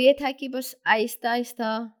 तो ये था कि बस आहिस्ता आहिस्ता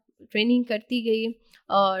ट्रेनिंग करती गई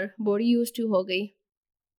और बॉडी यूज टू हो गई।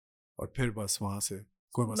 और फिर बस वहाँ से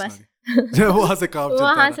कोई मसला बस। नहीं। वहाँ से काम चलता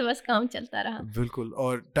वहाँ रहा। से बस काम चलता रहा। बिल्कुल।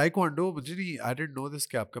 और टाइक्वांडो, मुझे नहीं, आई डिडंट नो दिस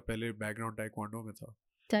कि आपका पहले बैकग्राउंड टाइक्वांडो में था।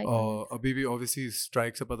 ताइक्वांडो। और अभी भी ऑब्वियसली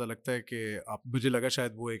स्ट्राइक से पता लगता है कि आप, मुझे लगा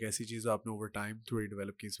शायद वो एक ऐसी चीज़ आपने ओवर टाइम थोड़ी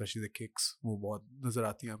डेवलप की, स्पेशली द किक्स, वो बहुत नज़र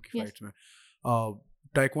आती हैं आपकी यस। फाइट्स में।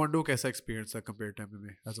 टाइक्वांडो कैसा एक्सपीरियंस था compare to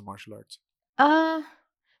MMA as a martial arts?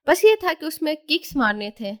 बस ये था कि उसमें किक्स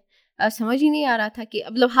मारने थे। समझ ही नहीं आ रहा था कि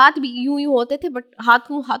मतलब हाथ भी यूं यूं होते थे, बट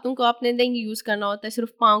हाथों हाथों को आपने नहीं यूज करना होता है,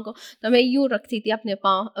 सिर्फ पाँव को। तो मैं यूं रखती थी अपने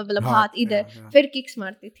पाँव, मतलब हाथ हाथ, इधर, या। फिर किक्स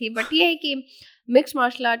मारती थी। बट ये है कि मिक्स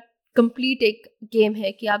मार्शल आर्ट कंप्लीट एक गेम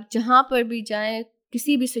है कि आप जहाँ पर भी जाएं,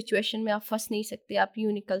 किसी भी सिचुएशन में आप फंस नहीं सकते, आप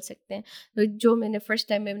यूं निकल सकते हैं। तो जो मैंने फर्स्ट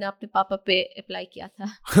टाइम मैंने अपने पापा पे अप्लाई किया था।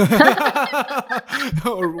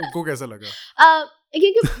 और उनको कैसा लगा?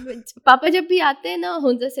 क्योंकि पापा जब भी आते हैं ना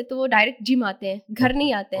हुंजा से, तो वो डायरेक्ट जिम आते हैं, घर ओके,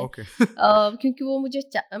 नहीं आते हैं। ओके। क्योंकि वो मुझे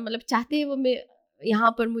मतलब चाहते हैं वो मैं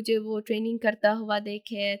यहाँ पर मुझे वो ट्रेनिंग करता हुआ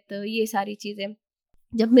देखे, तो ये सारी चीज़ें।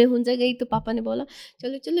 जब मैं हुंजा गई तो पापा ने बोला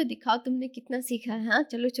चलो चलो दिखाओ तुमने कितना सीखा है, हाँ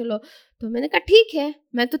चलो चलो। तो मैंने कहा ठीक है,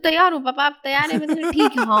 मैं तो तैयार हूँ पापा, आप तैयार हैं? मैंने कहा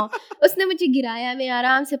ठीक है हाँ। उसने मुझे गिराया, मैं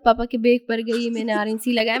आराम से पापा के बैग पर गई, मैंने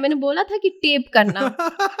आरएनसी लगाया, मैंने बोला था कि टेप करना।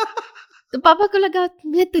 तो पापा को लगा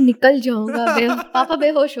मैं तो निकल जाऊँगा, पापा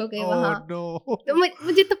बेहोश हो गए ओह वहाँ। नो। तो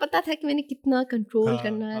मुझे तो पता था कि मैंने कितना कंट्रोल हाँ,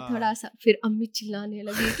 करना है हाँ। थोड़ा-सा। फिर अम्मी चिल्लाने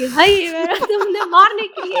लगी कि हाय मेरा तुमने मारने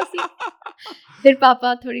के लिए ऐसी। फिर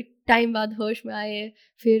पापा थोड़ी टाइम बाद होश में आए।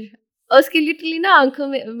 फिर उसकी लिटरली ना आँखों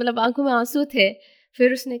में आँसू थे।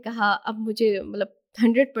 फिर उसने कहा अब मुझे मतलब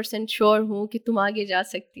 100% श्योर हूँ कि तुम आगे जा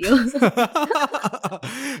सकती हो।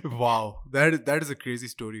 Wow, that is a crazy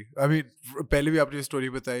story. I mean पहले भी आपने स्टोरी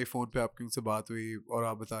बताई, फोन पे आपकी उनसे बात हुई, और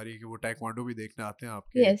आप बता रही हैं कि वो टाइक्वांडो भी देखने आते हैं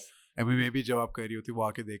आपके, यस। एमएमए भी जब आप कर रही होती वो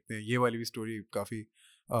आके देखते हैं। ये वाली भी स्टोरी काफी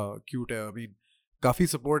क्यूट है। आई मीन काफी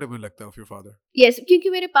सपोर्ट है, मुझे लगता है, ऑफ योर फादर। यस, क्योंकि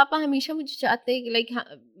मेरे पापा हमेशा मुझे चाहते हैं कि लाइक हाँ,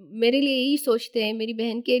 मेरे लिए यही सोचते हैं, मेरी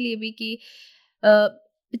बहन के लिए भी कि अ,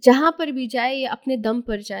 जहाँ पर भी जाए ये अपने दम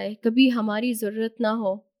पर जाए, कभी हमारी ज़रूरत ना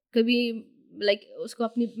हो, कभी लाइक उसको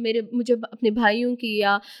मुझे अपने भाइयों की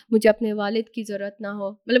या मुझे अपने वालिद की ज़रूरत ना हो।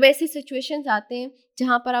 मतलब ऐसे सिचुएशंस आते हैं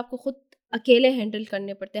जहाँ पर आपको खुद अकेले हैंडल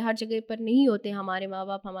करने पड़ते हैं, हर जगह पर नहीं होते हमारे माँ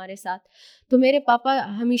बाप हमारे साथ। तो मेरे पापा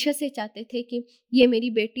हमेशा से चाहते थे कि ये मेरी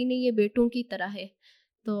बेटी नहीं, ये बेटों की तरह है।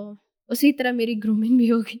 तो उसी तरह मेरी ग्रूमिंग भी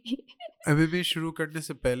हो गई। एमएमए शुरू करने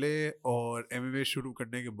से पहले और एमएमए शुरू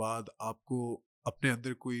करने के बाद आपको अपने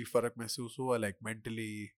अंदर कोई फ़र्क महसूस हुआ, like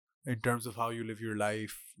mentally, in terms of how you live your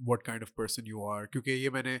life, what kind of person you are? क्योंकि ये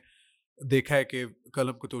मैंने देखा है कि कल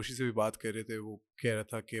हम कुतोशी से भी बात कर रहे थे, वो कह रहा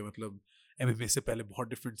था कि मतलब एमएमए से पहले बहुत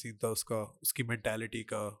डिफरेंट सीन था उसका, उसकी मेंटालिटी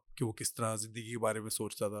का, कि वो किस तरह ज़िंदगी के बारे में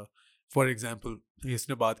सोचता था। फॉर एग्जांपल,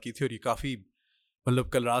 इसने बात की थी और ये काफ़ी, मतलब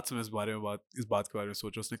कल रात से मैं इस बात के बारे में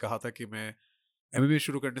सोचा। उसने कहा था कि मैं एमएमए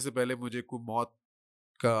शुरू करने से पहले मुझे कोई मौत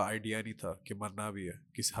का आइडिया नहीं था कि मरना भी है,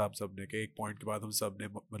 किस हम सब ने, कि एक पॉइंट के बाद हम सब ने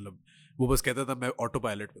मतलब, वो बस कहता था, मैं ऑटो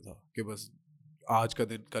पायलट पे था कि बस आज का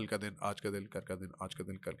दिन, कल का दिन, आज का दिन, कल का दिन, आज का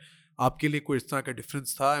दिन, कल। आपके लिए कोई इस तरह का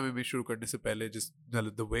डिफरेंस था एमएमए शुरू करने से पहले, जिस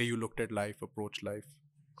the way you looked at life, approach life?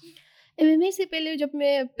 MMA से पहले जब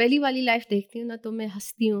मैं पहली वाली लाइफ देखती हूँ ना, तो मैं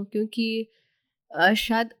हँसती हूँ, क्योंकि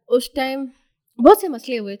शायद उस टाइम बहुत से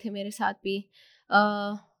मसले हुए थे मेरे साथ भी। अ,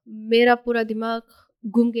 मेरा पूरा दिमाग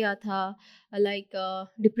घूम गया था, लाइक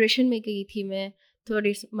डिप्रेशन में गई थी मैं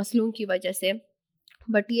थोड़ी मसलों की वजह से।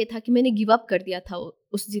 बट ये था कि मैंने गिव अप कर दिया था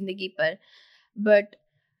उस ज़िंदगी पर। बट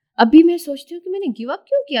अभी मैं सोचती हूँ कि मैंने गिव अप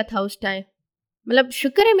क्यों किया था उस टाइम? मतलब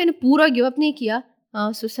शुक्र है मैंने पूरा गिव अप नहीं किया,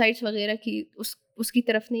 सुसाइड्स वगैरह की उसकी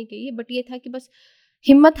तरफ नहीं गई। बट ये था कि बस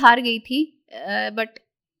हिम्मत हार गई थी। बट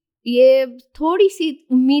ये थोड़ी-सी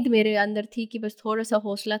उम्मीद मेरे अंदर थी कि बस थोड़ा-सा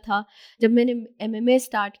हौसला था। जब मैंने एमएमए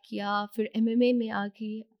स्टार्ट किया, फिर एमएमए में आ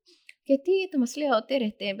गई, कहती ये तो मसले होते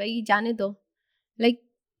रहते हैं भई, जाने दो। लाइक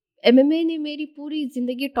एमएमए ने मेरी पूरी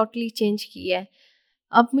ज़िंदगी टोटली चेंज की है।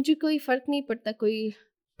 अब मुझे कोई फ़र्क नहीं पड़ता, कोई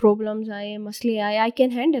प्रॉब्लम्स आए, मसले आए, आई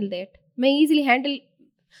कैन हैंडल दैट। मैं ईज़िली हैंडल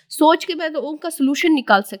सोच के मैं तो उनका सॉल्यूशन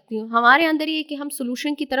निकाल सकती हूँ। हमारे अंदर ये है कि हम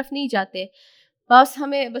सॉल्यूशन की तरफ नहीं जाते। बस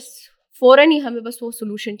फ़ौरन ही हमें बस वो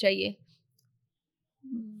सॉल्यूशन चाहिए।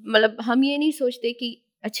 मतलब हम ये नहीं सोचते कि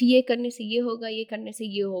अच्छा ये करने से ये होगा, ये करने से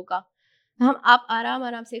ये होगा। आप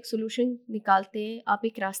आराम-आराम से एक सॉल्यूशन निकालते हैं, आप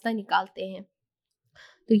एक रास्ता निकालते हैं।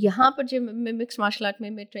 तो यहाँ पर जब मैं मिक्स मार्शल आर्ट में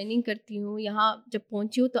मैं ट्रेनिंग करती हूँ, यहाँ जब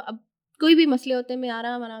पहुँची हूँ, तो अब कोई भी मसले होते हैं, मैं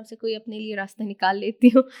आराम-आराम से कोई अपने लिए रास्ता निकाल लेती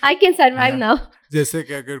हूँ। आई कैन सर्वाइव या नाउ। जैसे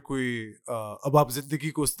कि अगर कोई अब आप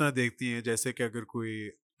जिंदगी को उस तरह देखती हैं जैसे कि अगर कोई,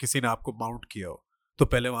 किसी ने आपको माउंट किया हो, तो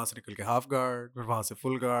पहले वहां से निकल के हाफ गार्ड, फिर वहां से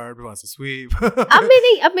फुल गार्ड, फिर वहां से अब मैं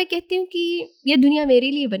नहीं, स्वीप। अब मैं कहती हूँ कि ये दुनिया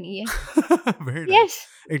मेरे लिए बनी है। Very nice. Yes.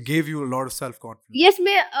 It gave you a lot of self confidence. Yes,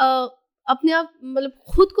 मैं अपने आप मतलब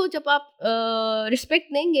खुद को जब आप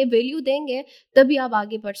रिस्पेक्ट देंगे, वैल्यू देंगे, तभी आप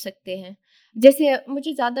आगे बढ़ सकते हैं। जैसे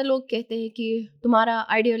मुझे ज़्यादा लोग कहते हैं कि तुम्हारा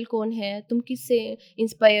आइडियल कौन है, तुम किससे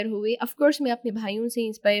इंस्पायर हुए? ऑफ कोर्स मैं अपने भाइयों से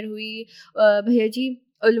इंस्पायर हुई। भैया जी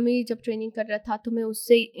उलमी जब ट्रेनिंग कर रहा था, तो मैं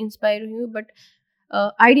उससे इंस्पायर हुई हूँ। बट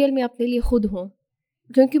आइडियल मैं अपने लिए खुद हूँ,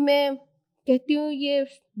 क्योंकि मैं कहती हूँ ये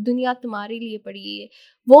दुनिया तुम्हारे लिए पड़ी है,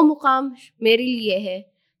 वो मुकाम मेरे लिए है।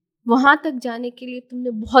 वहाँ तक जाने के लिए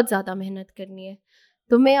तुमने बहुत ज़्यादा मेहनत करनी है।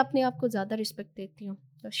 तो मैं अपने आप को ज़्यादा रिस्पेक्ट देती हूँ।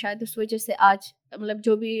 तो शायद उस वज़ह से आज मतलब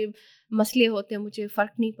जो भी मसले होते हैं, मुझे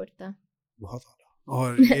फ़र्क नहीं पड़ता। बहुत आला।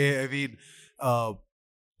 और ये आई मीन,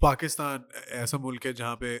 पाकिस्तान ऐसा मुल्क है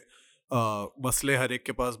जहाँ पे मसले हर एक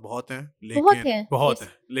के पास बहुत हैं, बहुत लेकिन है। बहुत यस।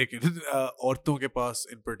 हैं, लेकिन औरतों के पास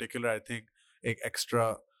इन पर्टिकुलर आई थिंक एक एक्स्ट्रा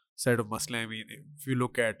सेट ऑफ मसले। I mean, if you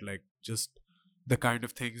look at like just the kind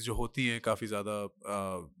of things जो होती हैं, काफ़ी ज़्यादा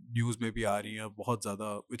न्यूज़ में भी आ रही हैं बहुत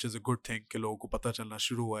ज़्यादा, which is a good thing कि लोगों को पता चलना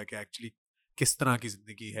शुरू हुआ है कि एक्चुअली किस तरह की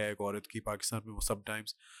ज़िंदगी है एक औरत की पाकिस्तान में। वो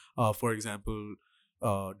sometimes, for example,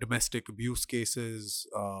 domestic abuse cases,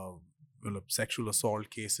 sexual assault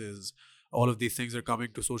cases, all of these things are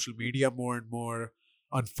coming to social media more and more.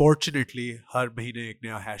 Unfortunately, हर महीने एक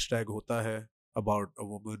नया हैशटैग होता है about a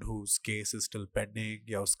woman whose case is still pending,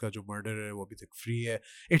 या उसका जो murder है वो अभी तक फ्री है।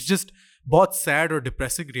 इट्स जस्ट बहुत सैड और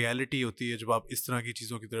डिप्रेसिंग रियलिटी होती है जब आप इस तरह की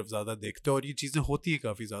चीज़ों की तरफ ज़्यादा देखते हो, और ये चीज़ें होती हैं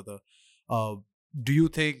काफ़ी ज़्यादा। Do you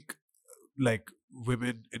think like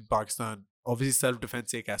women in Pakistan, obviously self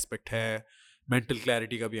defense एक एस्पेक्ट है, मेंटल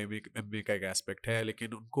क्लैरिटी का भी एमए का एक एस्पेक्ट है,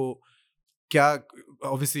 लेकिन उनको क्या,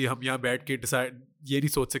 ऑब्वियसली हम यहाँ बैठ के डिसाइड ये नहीं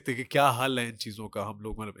सोच सकते कि क्या हल है इन चीज़ों का। हम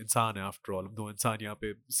लोग मतलब इंसान है, आफ्टर ऑल हम दो इंसान यहाँ पे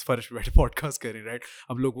इस फर्श पे बैठे पॉडकास्ट करें, राइट?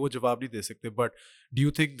 हम लोग वो जवाब नहीं दे सकते, but do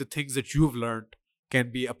you think the things that you have learned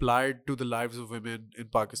can be applied to the lives of women in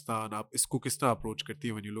Pakistan? आप इसको किस तरह अप्रोच करती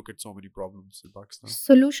है when you look at so many problems in Pakistan?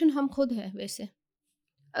 Solution हम खुद हैं वैसे।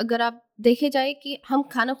 अगर आप देखे जाए कि हम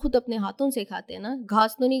खाना खुद अपने हाथों से खाते हैं ना,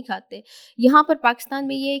 घास तो नहीं खाते। यहाँ पर पाकिस्तान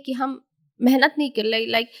में ये है कि हम मेहनत नहीं कर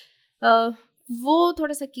लाइक अ, वो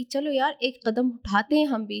थोड़ा-सा कि चलो यार एक कदम उठाते हैं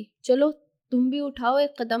हम भी, चलो तुम भी उठाओ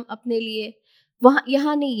एक कदम अपने लिए। वहाँ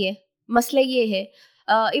यहाँ नहीं है, मसला ये है।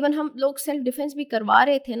 इवन हम लोग सेल्फ डिफेंस भी करवा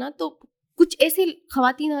रहे थे ना, तो कुछ ऐसी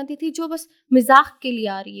ख़वातीन आती थी जो बस मज़ाक के लिए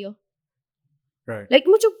आ रही हो। राइट। लाइक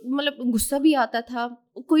मुझे मतलब गुस्सा भी आता था,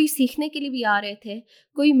 कोई सीखने के लिए भी आ रहे थे,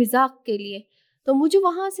 कोई मज़ाक के लिए। तो मुझे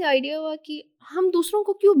वहाँ से आइडिया हुआ कि हम दूसरों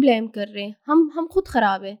को क्यों ब्लेम कर रहे हैं, हम खुद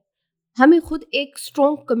ख़राब हैं। हमें खुद एक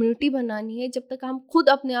स्ट्रॉन्ग कम्युनिटी बनानी है। जब तक हम खुद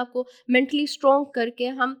अपने आप को मेंटली स्ट्रॉन्ग करके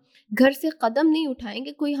हम घर से कदम नहीं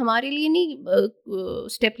उठाएंगे, कोई हमारे लिए नहीं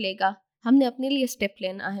स्टेप लेगा, हमने अपने लिए स्टेप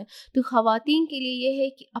लेना है। तो ख़वातीन के लिए ये है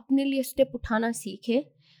कि अपने लिए स्टेप उठाना सीखे,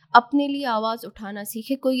 अपने लिए आवाज़ उठाना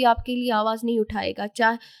सीखे। कोई आपके लिए आवाज़ नहीं उठाएगा।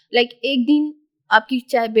 चाहे लाइक एक दिन आपकी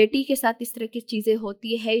चाहे बेटी के साथ इस तरह की चीज़ें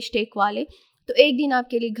होती है हैशटैग वाले, तो एक दिन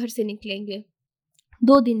आपके लिए घर से निकलेंगे,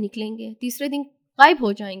 2 दिन निकलेंगे, तीसरे दिन गायब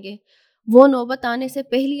हो जाएँगे। वो नौबत आने से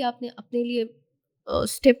पहले ही आपने अपने लिए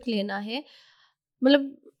स्टेप लेना है।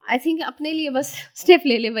 मतलब आई थिंक अपने लिए बस स्टेप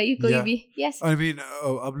ले ले भाई कोई या भी। यस, आई मीन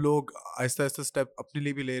अब लोग आहिस्ता आहिस्ता स्टेप अपने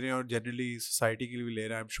लिए भी ले रहे हैं और जनरली सोसाइटी के लिए भी ले रहे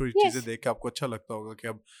हैं। आई एम श्योर ये चीज़ें यस। देख के आपको अच्छा लगता होगा कि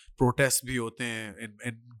अब प्रोटेस्ट भी होते हैं इन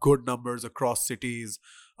in good numbers across cities,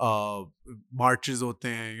 marches होते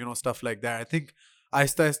हैं, you know, stuff like that. I think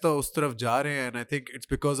Aahista Aahista उस तरफ जा रहे हैं and I think it's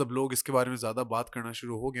because अब लोग इसके बारे में ज़्यादा बात करना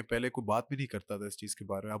शुरू हो गए। पहले कोई बात भी नहीं करता था इस चीज़ के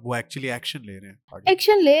बारे में, अब वो एक्चुअली एक्शन ले रहे हैं आगे।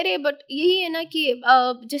 एक्शन ले रहे, बट यही है ना कि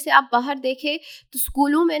जैसे आप बाहर देखें तो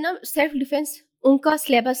स्कूलों में ना सेल्फ डिफेंस उनका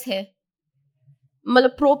सिलेबस है,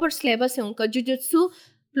 मतलब प्रॉपर सिलेबस है उनका, जुजुत्सु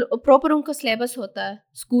प्रॉपर उनका सिलेबस होता है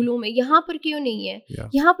स्कूलों में। यहाँ पर क्यों नहीं है? या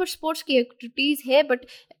यहाँ पर स्पोर्ट्स की एक्टिविटीज़ है, बट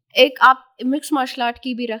एक आप मिक्स मार्शल आर्ट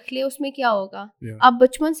की भी रख ले, उसमें क्या होगा? या आप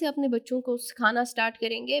बचपन से अपने बच्चों को सिखाना स्टार्ट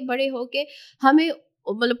करेंगे, बड़े होके हमें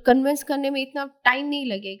मतलब कन्विंस करने में इतना टाइम नहीं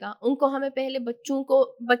लगेगा उनको। हमें पहले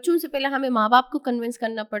बच्चों से पहले हमें माँ बाप को कन्विंस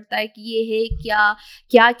करना पड़ता है कि ये है क्या,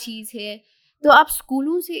 क्या चीज़ है। तो आप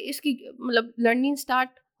स्कूलों से इसकी मतलब लर्निंग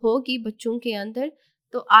स्टार्ट होगी बच्चों के अंदर,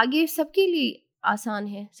 तो आगे सबके लिए आसान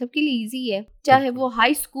है, सबके लिए इजी है। चाहे बिल्कुल। वो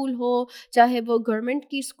हाई स्कूल हो, चाहे वो गवर्नमेंट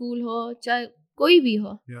की स्कूल हो, चाहे कोई भी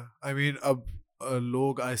हो। या आई मीन अब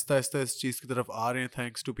लोग आहिस्ता आहिस्ता इस चीज़ की तरफ आ रहे हैं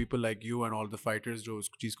thanks to people like you and all the fighters जो उस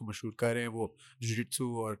चीज़ को मशहूर कर रहे हैं। वो जिजित्सु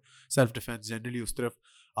और सेल्फ डिफेंस जनरली उस तरफ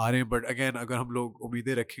आ रहे हैं। बट अगेन अगर हम लोग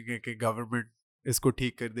उम्मीदें रखेंगे कि गवर्नमेंट इसको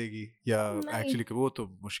ठीक कर देगी या नहीं, एक्चुअली वो तो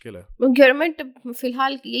मुश्किल है। गवर्नमेंट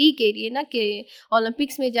फिलहाल यही कह रही है ना कि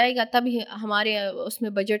ओलंपिक्स में जाएगा तभी हमारे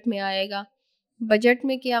उसमें बजट में आएगा। बजट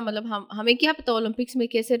में क्या मतलब, हमें क्या पता ओलंपिक्स में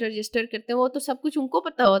कैसे रजिस्टर करते हैं, वो तो सब कुछ उनको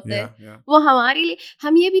पता होता या है। या वो हमारे लिए,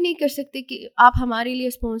 हम ये भी नहीं कर सकते कि आप हमारे लिए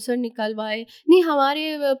स्पॉन्सर निकलवाए। नहीं,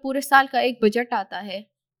 हमारे पूरे साल का एक बजट आता है,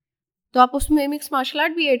 तो आप उसमें मिक्स मार्शल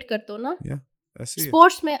आर्ट भी ऐड कर दो ना। या ऐसे ही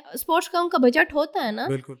है। स्पोर्ट्स का उनका बजट होता है ना,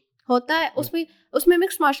 बिल्कुल होता है, बिल्कुल। उसमें उसमें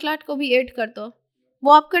मिक्स मार्शल आर्ट को भी ऐड कर दो।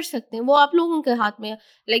 वो आप कर सकते हैं, वो आप लोगों के हाथ में है।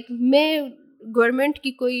 लाइक मैं गवर्नमेंट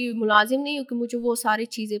की कोई मुलाजिम नहीं हूँ कि मुझे वो सारी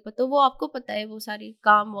चीज़ें पता हो, वो आपको पता है वो सारी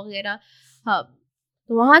काम वगैरह। हाँ,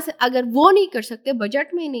 तो वहाँ से अगर वो नहीं कर सकते,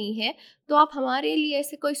 बजट में नहीं है, तो आप हमारे लिए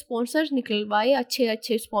ऐसे कोई स्पॉन्सर्स निकलवाए, अच्छे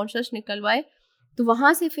अच्छे स्पॉन्सर्स निकलवाए, तो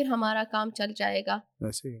वहाँ से फिर हमारा काम चल जाएगा।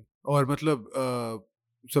 ऐसे ही है। और मतलब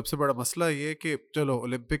सबसे बड़ा मसला ये है कि चलो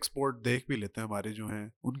ओलंपिक स्पोर्ट देख भी लेते हैं हमारे जो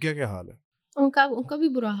हैं, उनका क्या हाल है? उनका उनका भी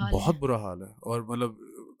बुरा हाल है। बहुत बुरा हाल है। और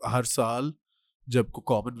मतलब हर साल जब कोई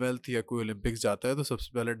कॉमनवेल्थ या कोई ओलंपिक्स जाता है तो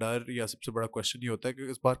सबसे पहले डर या सबसे बड़ा क्वेश्चन ये होता है कि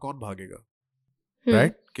इस बार कौन भागेगा,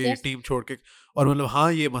 राइट? कि यस। टीम छोड़ के। और मतलब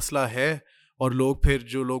हाँ ये मसला है। और लोग फिर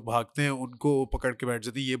जो लोग भागते हैं उनको पकड़ के बैठ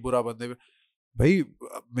जाते हैं, ये बुरा बंदे। भाई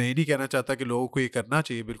मैं ये नहीं कहना चाहता कि लोगों को ये करना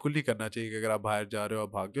चाहिए, बिल्कुल नहीं करना चाहिए कि अगर आप बाहर जा रहे हो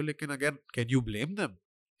आप भाग जाओ, लेकिन again can you blame them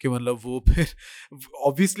कि मतलब वो फिर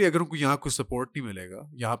ऑब्वियसली अगर उनको यहाँ कुछ सपोर्ट नहीं मिलेगा,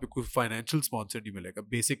 यहाँ पे कोई फाइनेंशियल स्पॉन्सर नहीं मिलेगा,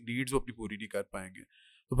 बेसिक नीड्स वो अपनी पूरी नहीं कर पाएंगे,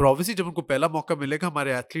 तो फिर ऑब्वियसली जब उनको पहला मौका मिलेगा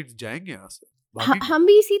हमारे एथलीट्स जाएंगे यहाँ से, भागेंगे। हम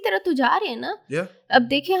भी इसी तरह तो जा रहे हैं ना। या अब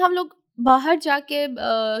देखिए, हम लोग बाहर जाके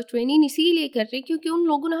ट्रेनिंग इसीलिए कर रहे हैं क्योंकि उन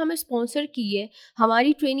लोगों ने हमें स्पॉन्सर की है।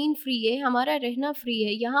 हमारी ट्रेनिंग फ्री है, हमारा रहना फ्री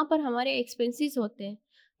है, यहाँ पर हमारे एक्सपेंसेस होते हैं।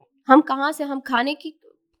 हम कहाँ से हम खाने की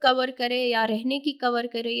कवर करें या रहने की कवर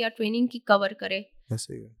करें या ट्रेनिंग की कवर करें?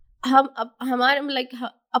 ऐसे ही है। हम अब हमारे लाइक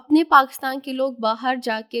अपने पाकिस्तान के लोग बाहर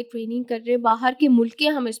जाके ट्रेनिंग कर रहे हैं, बाहर के मुल्क के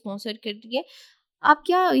हमें स्पॉन्सर कर रही है। आप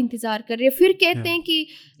क्या इंतज़ार कर रहे हैं? फिर कहते Yeah. हैं कि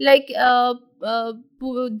लाइक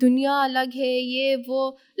दुनिया अलग है, ये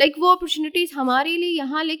वो। लाइक वो अपॉर्चुनिटीज़ हमारे लिए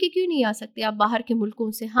यहाँ लेके क्यों नहीं आ सकते आप बाहर के मुल्कों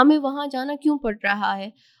से? हमें वहाँ जाना क्यों पड़ रहा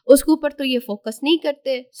है? उसके ऊपर तो ये फोकस नहीं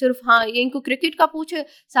करते। सिर्फ हाँ, ये इनको क्रिकेट का पूछे,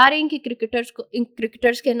 सारे इनके इन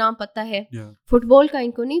क्रिकेटर्स के नाम पता है। Yeah. फुटबॉल का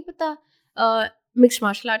इनको नहीं पता। मिक्स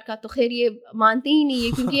मार्शल आर्ट का तो खैर ये मानते ही नहीं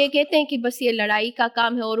है, क्योंकि ये कहते हैं कि बस ये लड़ाई का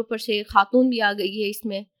काम है और ऊपर से खातून भी आ गई है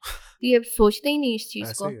इसमें। तो ये सोचते ही नहीं इस चीज़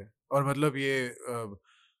ऐसे को। ही है। और मतलब ये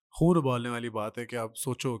खून उबालने वाली बात है कि आप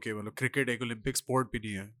सोचो कि मतलब क्रिकेट एक ओलंपिक स्पोर्ट भी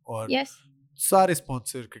नहीं है और यस। सारे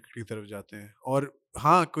स्पॉन्सर क्रिकेट की तरफ जाते हैं। और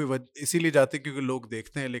हाँ कोई इसीलिए जाते हैं क्योंकि लोग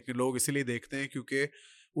देखते हैं, लेकिन लोग इसीलिए देखते हैं क्योंकि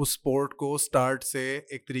उस स्पोर्ट को स्टार्ट से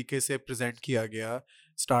एक तरीके से प्रेजेंट किया गया,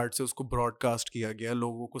 स्टार्ट से उसको ब्रॉडकास्ट किया गया,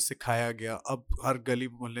 लोगों को सिखाया गया। अब हर गली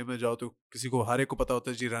मोहल्ले में जाओ तो किसी को, हर एक को पता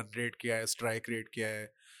होता है जी रन रेट क्या है, स्ट्राइक रेट क्या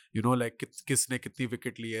है, यू नो लाइक किसने कितनी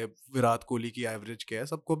विकेट ली है, विराट कोहली की एवरेज क्या है,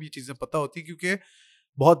 सबको भी ये चीज़ें पता होती है, क्योंकि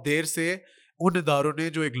बहुत देर से उन इदारों ने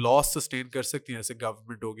जो एक लॉस सस्टेन कर सकती हैं, जैसे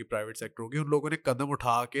गवर्नमेंट होगी, प्राइवेट सेक्टर होगी, उन लोगों ने कदम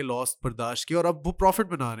उठा के लॉस बर्दाश्त किया और अब वो प्रॉफिट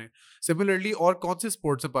बना रहे हैं। सिमिलरली और कौन से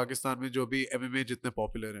स्पोर्ट्स हैं पाकिस्तान में जो भी एमएमए जितने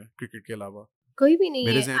पॉपुलर हैं क्रिकेट के अलावा? कोई भी नहीं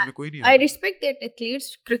मेरे है। जहन में कोई नहीं आ आई रहा। रिस्पेक्ट दैट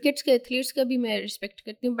एथलीट्स, क्रिकेट्स के एथलीट्स का भी मैं रिस्पेक्ट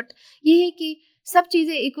करती हूँ, बट ये है कि सब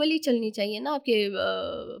चीज़ें इक्वली चलनी चाहिए ना आपके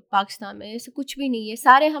पाकिस्तान में। ऐसे कुछ भी नहीं है,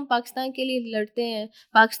 सारे हम पाकिस्तान के लिए लड़ते हैं,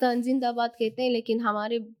 पाकिस्तान जिंदाबाद कहते हैं, लेकिन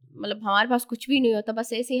हमारे मतलब हमारे पास कुछ भी नहीं होता, बस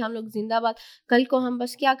ऐसे ही हम लोग जिंदाबाद। कल को हम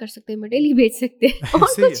बस क्या कर सकते हैं, मेडल ही भेज सकते हैं और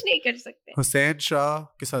ऐसे ही है। कुछ नहीं कर सकते। हुसैन शाह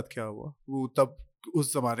के साथ क्या हुआ? वो तब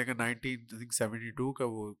उस जमाने का 1972 का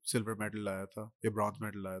वो सिल्वर मेडल लाया था या ब्रॉन्ज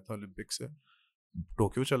मेडल लाया था ओलंपिक से,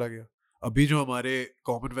 टोक्यो चला गया। अभी जो हमारे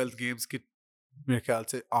कॉमनवेल्थ गेम्स की मेरे ख्याल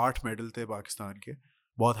से 8 मेडल थे पाकिस्तान के,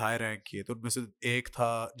 बहुत हाई रैंक किए, तो उनमें से एक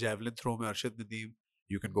था जेवलिन थ्रो में Arshad Nadeem,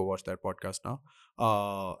 you can go watch that podcast now.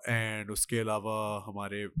 And उसके अलावा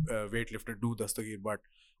हमारे वेट लिफ्टर नू दस्तगीर बट,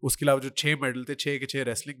 उसके अलावा जो 6 मेडल थे, 6 के 6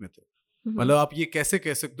 रेसलिंग में थे। मतलब आप ये कैसे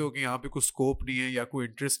कह सकते हो कि यहाँ पे कोई स्कोप नहीं है या कोई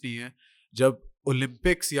इंटरेस्ट नहीं है, जब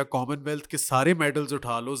ओलंपिक्स या कॉमनवेल्थ के सारे मेडल्स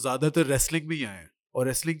उठा लो, ज्यादातर रेसलिंग में ही आए हैं। और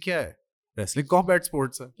रेसलिंग क्या है? रेसलिंग कॉम्बैट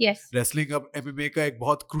स्पोर्ट्स है। यस रेसलिंग अब एमएमए का एक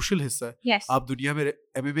बहुत क्रूशियल हिस्सा है। यस आप दुनिया में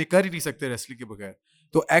एमएमए कर ही नहीं सकते रेसलिंग के बगैर।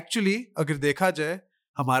 तो एक्चुअली अगर देखा जाए,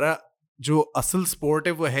 हमारा जो असल स्पोर्ट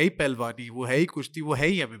है वो है ही पहलवानी, वो है ही कुश्ती, वो है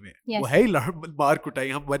ही एमएमए, वो है ही मार कुटाई।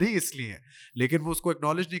 हम बने ही इसलिए हैं, लेकिन वो उसको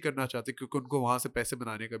एक्नॉलेज नहीं करना चाहते क्योंकि उनको वहां से पैसे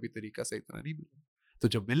बनाने का भी तरीका सही तरह नहीं मिला। तो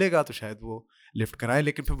जब मिलेगा तो शायद वो लिफ्ट कराए।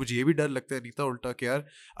 लेकिन फिर मुझे ये भी डर लगता है नीता उल्टा कि यार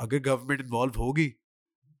अगर गवर्नमेंट इन्वॉल्व होगी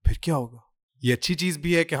फिर क्या होगा? ये अच्छी चीज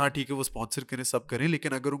भी है कि हाँ ठीक है वो स्पॉन्सर करें, सब करें,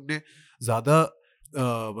 लेकिन अगर उनने ज्यादा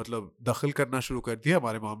मतलब दखल करना शुरू कर दिया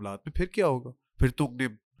हमारे मामलात में, फिर क्या होगा?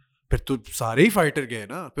 फिर तो सारे ही फाइटर गए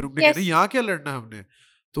ना, फिर उनने कहना यहाँ क्या लड़ना हमने।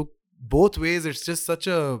 तो both ways it's just such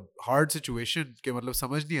a hard situation कि मतलब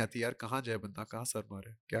समझ नहीं आती यार, कहाँ जाए बंदा, कहाँ सर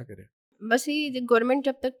मारे, क्या करे। बस ये गवर्नमेंट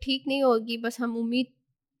जब तक ठीक नहीं होगी, बस हम उम्मीद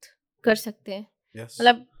कर सकते हैं। Yes.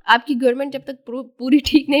 मतलब आपकी गवर्नमेंट जब तक पूरी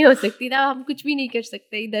ठीक नहीं हो सकती ना, हम कुछ भी नहीं कर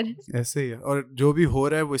सकते इधर। ऐसे ही है। और जो भी हो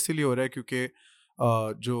रहा है वो इसीलिए हो रहा है क्योंकि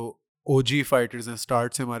जो ओजी फाइटर्स हैं,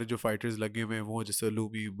 स्टार्ट से हमारे जो फाइटर्स लगे हुए हैं वो, जैसे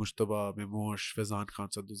लूमी, मुश्तबा, मेमोश, फैज़ान खान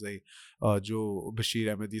सद्दुज़ई, जो बशीर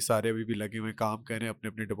अहमद, ये सारे अभी भी लगे हुए हैं, काम कर रहे हैं अपने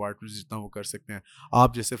अपने डिपार्टमेंट जितना वो कर सकते हैं।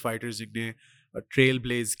 आप जैसे फाइटर्स जिनने ट्रेल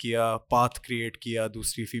ब्लेज किया, पाथ क्रिएट किया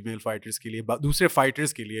दूसरी फीमेल फाइटर्स के लिए, दूसरे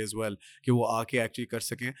फाइटर्स के लिए एज वेल, कि वो आके एक्चुअली कर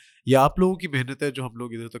सकें, ये आप लोगों की मेहनत है जो हम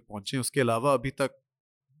लोग इधर तक पहुँचे। उसके अलावा अभी तक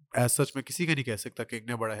एज सच मैं किसी का नहीं कह सकता कि एक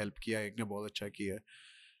ने बड़ा हेल्प किया, एक ने बहुत अच्छा किया है।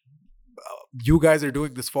 You guys are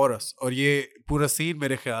doing this for us। और ये पूरा सीन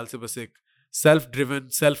मेरे ख्याल से बस एक self driven,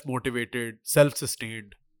 self motivated, self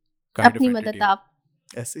sustained kind अपनी ऑफ मदद एंटिटी। आप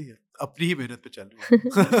ऐसे ही है, अपनी ही मेहनत पे चल रही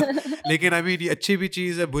है। लेकिन आई मीन ये अच्छी भी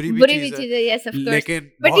चीज है, बुरी भी बुरी भी चीज चीज़ है, यस ऑफ कोर्स। लेकिन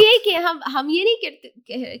बट बहुत ये है कि हम ये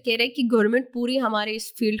नहीं कह रहे कि गवर्नमेंट पूरी हमारे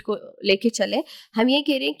इस फील्ड को लेके चले। हम ये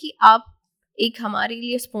कह रहे हैं कि आप एक हमारे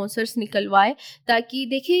लिए स्पॉन्सर्स निकलवाए, ताकि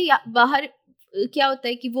देखिए बाहर क्या होता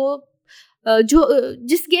है कि वो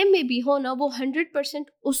जिस गेम में भी हो ना, वो 100%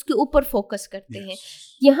 उसके ऊपर फोकस करते हैं।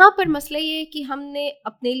 यहाँ पर मसला ये है कि हमने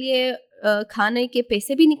अपने लिए खाने के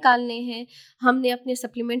पैसे भी निकालने हैं, हमने अपने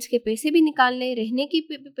सप्लीमेंट्स के पैसे भी निकालने हैं, रहने के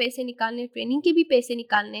भी पैसे निकालने हैं, ट्रेनिंग के भी पैसे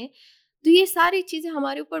निकालने हैं। तो ये सारी चीज़ें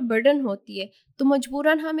हमारे ऊपर बर्डन होती है, तो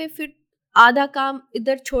मजबूरन हमें फिर आधा काम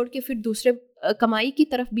इधर छोड़ के फिर दूसरे कमाई की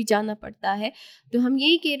तरफ भी जाना पड़ता है। तो हम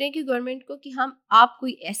यही कह रहे हैं कि गवर्नमेंट को कि आप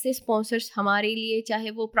कोई ऐसे स्पॉन्सर्स हमारे लिए,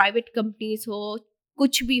 चाहे वो प्राइवेट कंपनीज हो,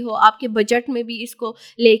 कुछ भी हो, आपके बजट में भी इसको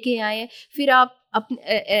लेके आए, फिर आप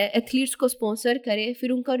अपने एथलीट्स को स्पॉन्सर करें,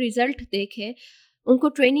 फिर उनका रिजल्ट देखें, उनको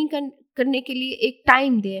ट्रेनिंग करने के लिए एक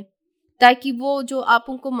टाइम दें, ताकि वो जो आप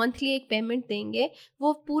उनको मंथली एक पेमेंट देंगे,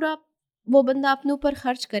 वो पूरा वो बंदा अपने ऊपर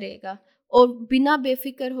खर्च करेगा और बिना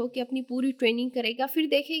बेफिक्र हो के अपनी पूरी ट्रेनिंग करेगा, फिर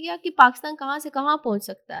देखेगा कि पाकिस्तान कहाँ से कहाँ पहुँच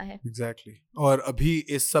सकता है। एग्जैक्टली। और अभी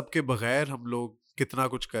इस सब के बगैर हम लोग कितना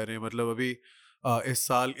कुछ कर रहे हैं। मतलब अभी इस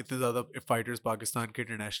साल इतने ज़्यादा फाइटर्स पाकिस्तान के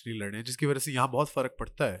इंटरनेशनली लड़े हैं, जिसकी वजह से यहाँ बहुत फ़र्क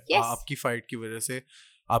पड़ता है। Yes. आपकी फ़ाइट की वजह से,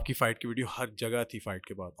 आपकी फ़ाइट की वीडियो हर जगह थी फाइट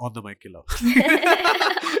के बाद, ऑन द माइक के अलावा।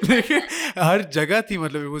 देखिए हर जगह थी,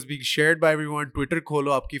 मतलब it was being shared by everyone. Twitter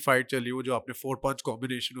खोलो, आपकी फ़ाइट चल रही हो, जो आपने 4 पंच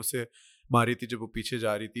कॉम्बिनेशन, उससे मारी थी जब वो पीछे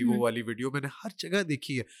जा रही थी, वो हम्म, वाली वीडियो मैंने हर जगह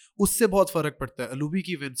देखी है। उससे बहुत फर्क पड़ता है, अलूबी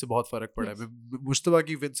की विन से बहुत फर्क पड़ा है, यस मुश्तबा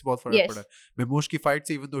की विन से बहुत फर्क पड़ा यस है, मेमोश की फाइट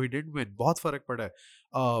से even though he didn't win बहुत फर्क पड़ा है।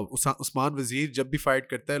 उस्मान वजीर जब भी फाइट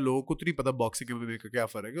करता है लोगों को तो नहीं पता बॉक्सिंग में का क्या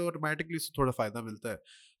फर्क है, ऑटोमेटिकली उससे थोड़ा फायदा मिलता है।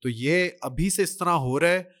 तो ये अभी से इस तरह हो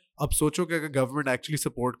रहा है, अब सोचो कि अगर गवर्नमेंट एक्चुअली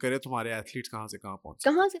सपोर्ट करे तो हमारे एथलीट्स कहाँ से कहाँ पहुंच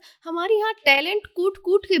सकते कहाँ से हमारे यहाँ टैलेंट कूट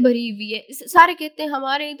कूट के भरी हुई है। सारे कहते हैं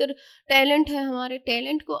हमारे इधर टैलेंट है, हमारे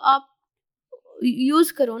टैलेंट को आप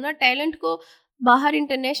यूज करो ना, टैलेंट को बाहर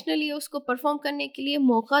इंटरनेशनली उसको परफॉर्म करने के लिए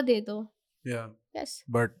मौका दे दो। हैं। यस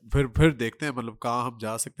बट फिर देखते हैं मतलब कहाँ हम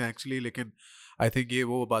जा सकते हैं एक्चुअली, लेकिन आई थिंक ये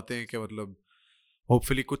वो बातें हैं कि मतलब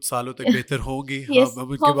होपफुली कुछ सालों तक बेहतर होंगी। यस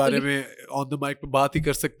हम इनके बारे होपफुली। में ऑन द माइक पे बात ही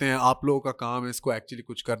कर सकते हैं, आप लोगों का काम है इसको एक्चुअली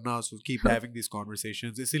कुछ करना, सो कीप हाँ हैविंग दिस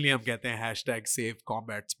कॉन्वर्सेशंस। इसीलिए हम कहते हैं हैशटैग सेव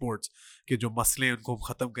कॉम्बैट स्पोर्ट्स, कि जो मसले हैं उनको हम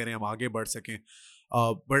ख़त्म करें, हम आगे बढ़ सकें।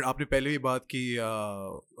 बट आपने पहले भी बात की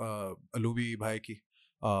अलूमी भाई की,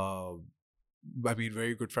 I mean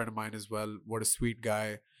very good friend of mine as well, what a sweet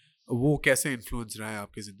guy. वो कैसे इन्फ्लुएंस रहे हैं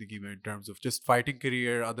आपकी ज़िंदगी में in terms of just fighting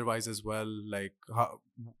career, otherwise as well,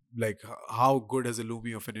 like how good has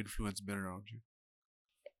Illumi of an influence been around you?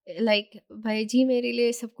 Like भाई जी मेरे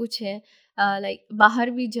लिए सब कुछ है। लाइक बाहर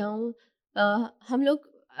भी जाऊं, हम लोग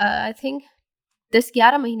आई थिंक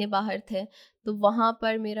 10-11 महीने बाहर थे, तो वहाँ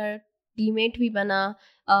पर मेरा टीममेट भी बना।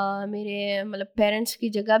 मेरे मतलब पेरेंट्स की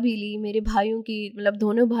जगह भी ली, मेरे भाइयों की मतलब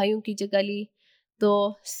दोनों भाइयों की जगह ली। तो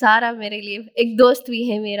सारा मेरे लिए एक दोस्त भी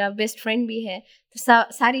है, मेरा बेस्ट फ्रेंड भी है, तो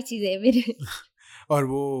सारी चीज़ें मेरे। और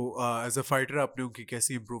वो एज अ फाइटर आपने उनकी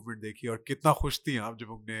कैसी इम्प्रूवमेंट देखी और कितना खुश थी आप जब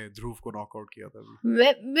उनने ध्रुव को नॉकआउट किया था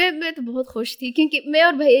अभी? मैं तो बहुत खुश थी, क्योंकि मैं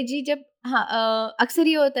और भैया जी जब हाँ अक्सर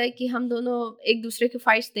ये होता है कि हम दोनों एक दूसरे के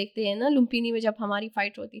फाइट्स देखते हैं ना, लुम्पिनी में जब हमारी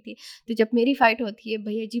फाइट होती थी, तो जब मेरी फाइट होती है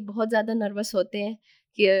भैया जी बहुत ज़्यादा नर्वस होते हैं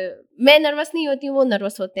कि मैं नर्वस नहीं होती हूँ, वो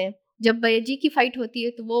नर्वस होते हैं। जब भैया जी की फाइट होती है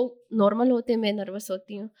तो वो नॉर्मल होते हैं, मैं नर्वस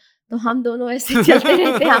होती हूँ, तो हम दोनों ऐसे चलते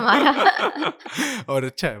रहते हैं हमारा। और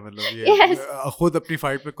अच्छा है मतलब ये यस खुद अपनी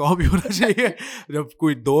फाइट में कॉम भी होना चाहिए। जब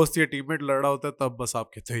कोई दोस्त या टीममेट लड़ रहा होता है तब बस आप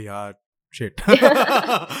कहते हो यार शिट।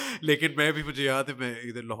 लेकिन मैं भी, मुझे याद है मैं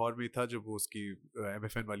इधर लाहौर में ही था जब वो उसकी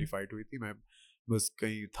एमएफएन वाली फाइट हुई थी। मैं बस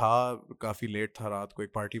कहीं था, काफ़ी लेट था, रात को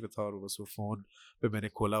एक पार्टी पे था, और बस वो फ़ोन पे मैंने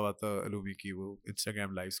खोला हुआ था अलूमी की वो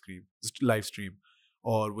इंस्टाग्राम लाइव स्ट्रीम।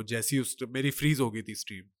 और वो जैसी उस मेरी फ्रीज हो गई थी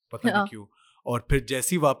स्ट्रीम, पता नहीं हाँ क्यों। और फिर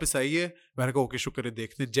जैसी वापस आई है, मैंने कहा ओके शुक्र है,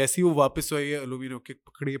 देखते हैं। जैसी वो वापस आई है अलूमी ने ओके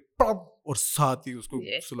पकड़ी है पड़म, और साथ ही उसको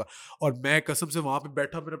ये सुला। और मैं कसम से वहां पे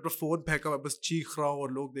बैठा, मैंने अपना फोन फेंका, मैं बस चीख रहा हूँ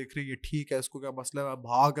और लोग देख रहे हैं ये ठीक है, इसको क्या मसला है, मैं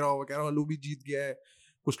भाग रहा हूँ, मैं कह रहा हूँ अलूमी जीत गया है।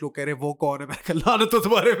 कुछ लोग कह रहे हैं वो कौन है, मैं कह लानत हो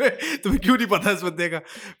तुम्हारे में, तुम्हें क्यों नहीं पता इस बंदे का।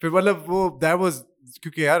 फिर मतलब वो दैट वाज,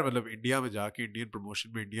 क्योंकि यार मतलब इंडिया में जाके इंडियन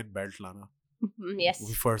प्रमोशन में इंडियन बेल्ट लाना, यस, वो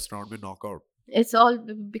भी फर्स्ट राउंड में knockout. It's all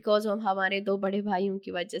because of हमारे दो बड़े भाइयों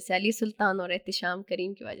की वजह से, अली सुल्तान और एहतिशाम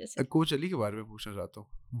करीम की वजह से। कोच अली के बारे में पूछना चाहता हूँ,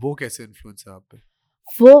 वो कैसे इन्फ्लुएंस है आप पे?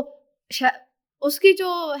 वो शा- उसकी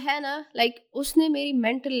जो है ना, लाइक उसने मेरी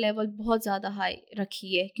मेंटल लेवल बहुत ज़्यादा हाई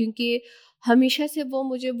रखी है, क्योंकि हमेशा से वो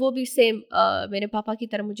मुझे वो भी सेम मेरे पापा की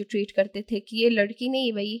तरह मुझे ट्रीट करते थे कि ये लड़की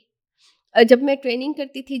नहीं भाई। जब मैं ट्रेनिंग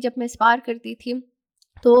करती थी, जब मैं स्पार करती थी,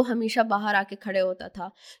 तो वो हमेशा बाहर आके खड़े होता था,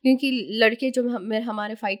 क्योंकि लड़के जो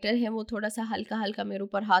हमारे फाइटर हैं वो थोड़ा सा हल्का हल्का मेरे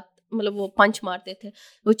ऊपर हाथ मतलब वो पंच मारते थे।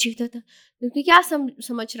 वो चीखता था क्योंकि क्या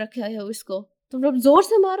समझ रखा है इसको, तुम लोग जोर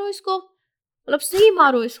से मारो इसको, मतलब सही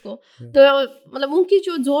मारो इसको। तो मतलब उनकी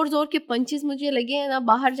जो जोर जोर के पंचेस मुझे लगे हैं ना,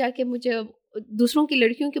 बाहर जाके मुझे दूसरों की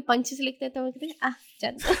लड़कियों के पंचेस लिखते हैं तो मैं कहती हूँ, आह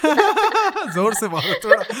जान दो। जोर से मारो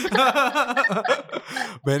थोड़ा।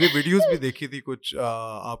 मैंने वीडियोस भी देखी थी कुछ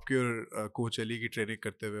आपके और कोच अली की ट्रेनिंग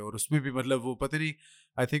करते हुए, और उसमें भी मतलब वो पता नहीं,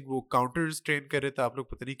 आई थिंक वो काउंटर्स ट्रेन कर रहे थे आप लोग,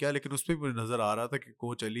 पता नहीं क्या, लेकिन उसमें भी मुझे नजर आ रहा था कि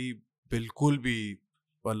कोच अली बिल्कुल भी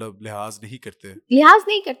मतलब लिहाज नहीं करते, लिहाज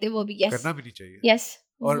नहीं करते वो भी। यस करना भी नहीं चाहिए। यस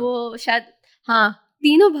और वो शायद हाँ,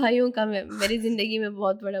 तीनों भाइयों का मेरी जिंदगी में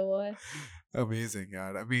बहुत बड़ा वो है। अमेजिंग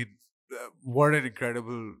यार, I mean what an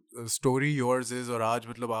incredible story yours is. और आज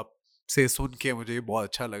मतलब आप से सुन के मुझे ये बहुत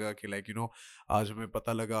अच्छा लगा कि लाइक आज हमें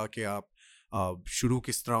पता लगा कि आप शुरू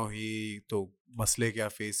किस तरह हुई, तो मसले क्या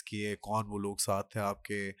फेस किए, कौन वो लोग साथ थे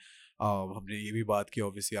आपके। हमने ये भी बात की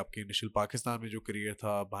ऑब्वियसली आपके इनिशियल पाकिस्तान में जो करियर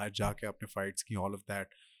था, बाहर जाके आपने फाइट्स की, all of that.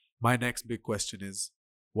 My next big question is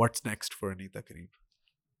what's next for Anita करीम?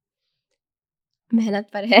 मेहनत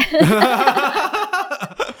पर है।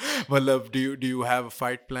 मतलब do you have a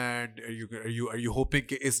fight plan? Are you hoping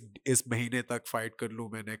कि इस महीने तक फाइट कर लूं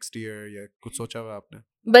मैं नेक्स्ट ईयर, या कुछ सोचा हुआ आपने?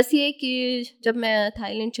 बस ये कि जब मैं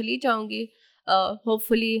थाईलैंड चली जाऊंगी,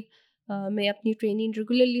 होपफुली मैं अपनी ट्रेनिंग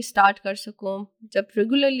रेगुलरली स्टार्ट कर सकूं। जब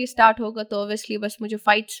रेगुलरली स्टार्ट होगा तो ऑब्वियसली बस मुझे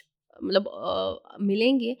फाइट्स मतलब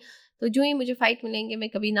मिलेंगे, तो जो ही मुझे फाइट मिलेंगे मैं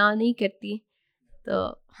कभी ना नहीं करती। तो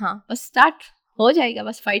हाँ, बस स्टार्ट हो जाएगा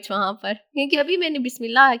बस फाइट्स वहाँ पर, क्योंकि अभी मैंने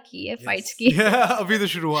बिस्मिल्लाह की है फाइट्स की। अभी तो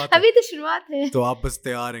शुरुआत है। अभी तो शुरुआत है। तो आप बस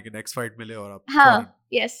तैयार हैं कि नेक्स्ट फाइट मिले और आप हाँ, फौरन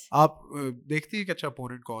यस। आप देखती हैं कि अच्छा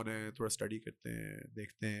अपोनेंट कौन है, थोड़ा स्टडी करते हैं,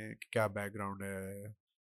 देखते हैं कि क्या बैकग्राउंड है,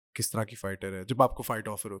 किस तरह की फाइटर है जब आपको फाइट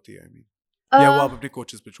ऑफर होती है, आई मीन, या वो आप अपने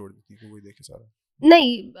कोचेस पे छोड़ देती हैं कि वही देखे सारा? नहीं,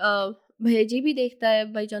 भैया जी भी देखता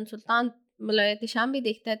है, भाईजान सुल्तान, मतलब एहतिशाम भी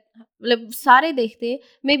देखता है, मतलब सारे देखते हैं।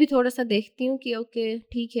 मैं भी थोड़ा सा देखती हूँ कि ओके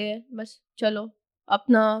ठीक है, बस चलो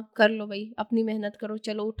अपना कर लो भाई, अपनी मेहनत करो,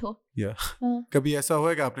 चलो उठो। या हाँ। कभी ऐसा हुआ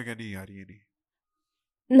है कि आपने कहा नहीं यार ये नहीं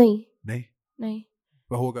नहीं नहीं नहीं,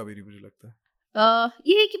 होगा भी नहीं मुझे लगता है।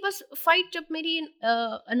 ये है कि बस फाइट जब मेरी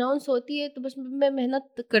अनाउंस होती है तो बस मैं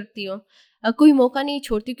मेहनत करती हूँ, कोई मौका नहीं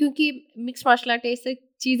छोड़ती, क्योंकि मिक्स मार्शल आर्ट ऐसी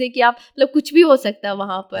चीज़ है कि आप मतलब कुछ भी हो सकता है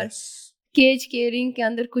वहाँ पर। Yes, केज के रिंग के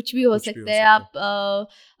अंदर कुछ भी हो कुछ भी हो सकता है। सकता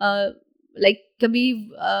आप लाइक कभी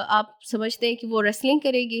आप समझते हैं कि वो रेसलिंग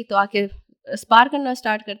करेगी तो आके स्पार करना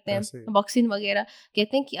स्टार्ट करते ऐसे ही। हैं, बॉक्सिंग वगैरह।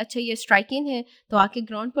 कहते हैं कि अच्छा ये स्ट्राइकिंग है, तो आके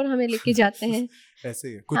ग्राउंड पर हमें लेके जाते हैं। ऐसे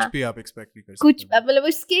ही है, कुछ हाँ, भी आप एक्सपेक्ट नहीं कर कुछ सकते। मतलब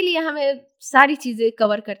इसके लिए हमें सारी चीज़ें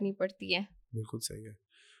कवर करनी पड़ती है। बिल्कुल सही है।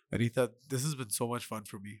 Anita, this has been so much fun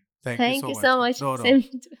for me. Thank you thank so you much. So much. No, no.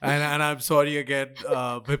 And I'm sorry again.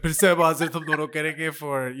 मैं फिर से अब हाजिर हम दोनों करेंगे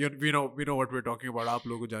for we know what we're talking about. आप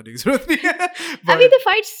लोगों को जाने की जरूरत नहीं है। अभी But तो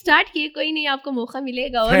फाइट स्टार्ट किए, कोई नहीं, आपको मौका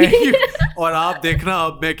मिलेगा और thank भी। you. और आप देखना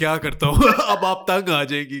अब मैं क्या करता हूँ। अब आप तंग आ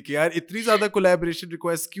जाएंगी कि यार इतनी ज्यादा कोलैबोरेशन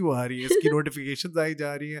रिक्वेस्ट क्यों आ रही है, इसकी नोटिफिकेशंस आई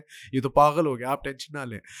जा रही है, ये तो पागल हो गया, आप टेंशन ना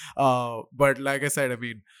लें। But like I said, I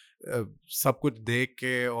mean सब कुछ देख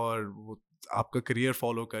के और वो आपका करियर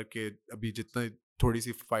फॉलो करके अभी जितना थोड़ी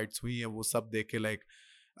सी फाइट्स हुई हैं वो सब देख के, like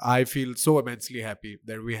I feel so immensely happy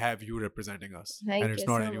that we have you representing us Thank and it's you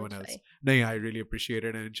not so anyone much, else. भाई। नहीं, I really appreciate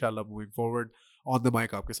it and inshallah moving forward on the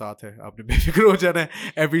mic आपके साथ है, आपने बेफिक्र हो जाना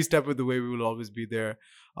है, every step of the way we will always be there.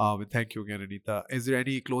 And thank you again, Anita. Is there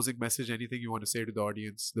any closing message, anything you want to say to the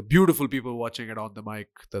audience, the beautiful people watching it on the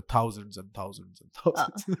mic, the thousands and thousands and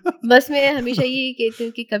thousands? बस मैं हमेशा यही कहती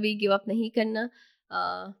हूँ कि कभी give up नहीं करना,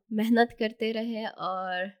 मेहनत करते रहे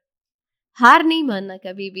और हार नहीं मानना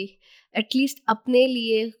कभी भी। एटलीस्ट अपने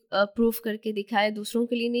लिए प्रूफ करके दिखाए, दूसरों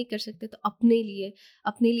के लिए नहीं कर सकते तो अपने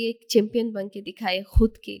लिए एक चैंपियन बन के दिखाए,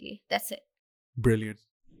 खुद के लिए। That's it. Brilliant.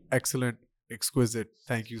 Excellent. Exquisite.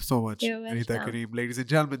 Thank you so much, You're Anita welcome. Kareem. Ladies and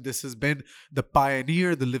gentlemen, this has been the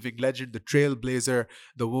pioneer, the living legend, the trailblazer,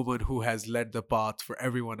 the woman who has led the path for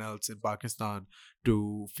everyone else in Pakistan to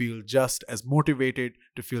feel just as motivated,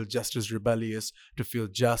 to feel just as rebellious, to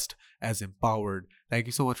feel just as empowered.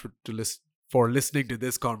 Thank you so much for listening to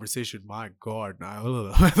this conversation. My God,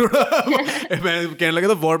 मैं कहने लगा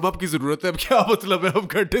था warm up की जरूरत है, अब क्या मतलब है हम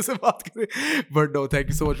घंटे से बात करें, but no,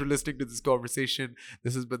 thank you so much for listening to this conversation.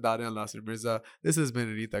 This has been Daniel Nasir Mirza. This has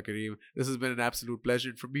been Anita Kareem. This has been an absolute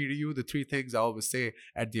pleasure. From me to you, the three things I always say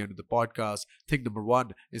at the end of the podcast. Thing number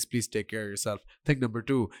one is please take care of yourself. Thing number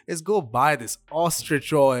two is go buy this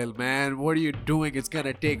ostrich oil, man. What are you doing? It's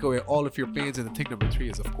gonna take away all of your pains. And the thing number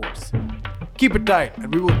three is, of course, keep it tight,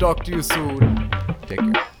 and we will talk to you soon. Take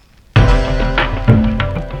care.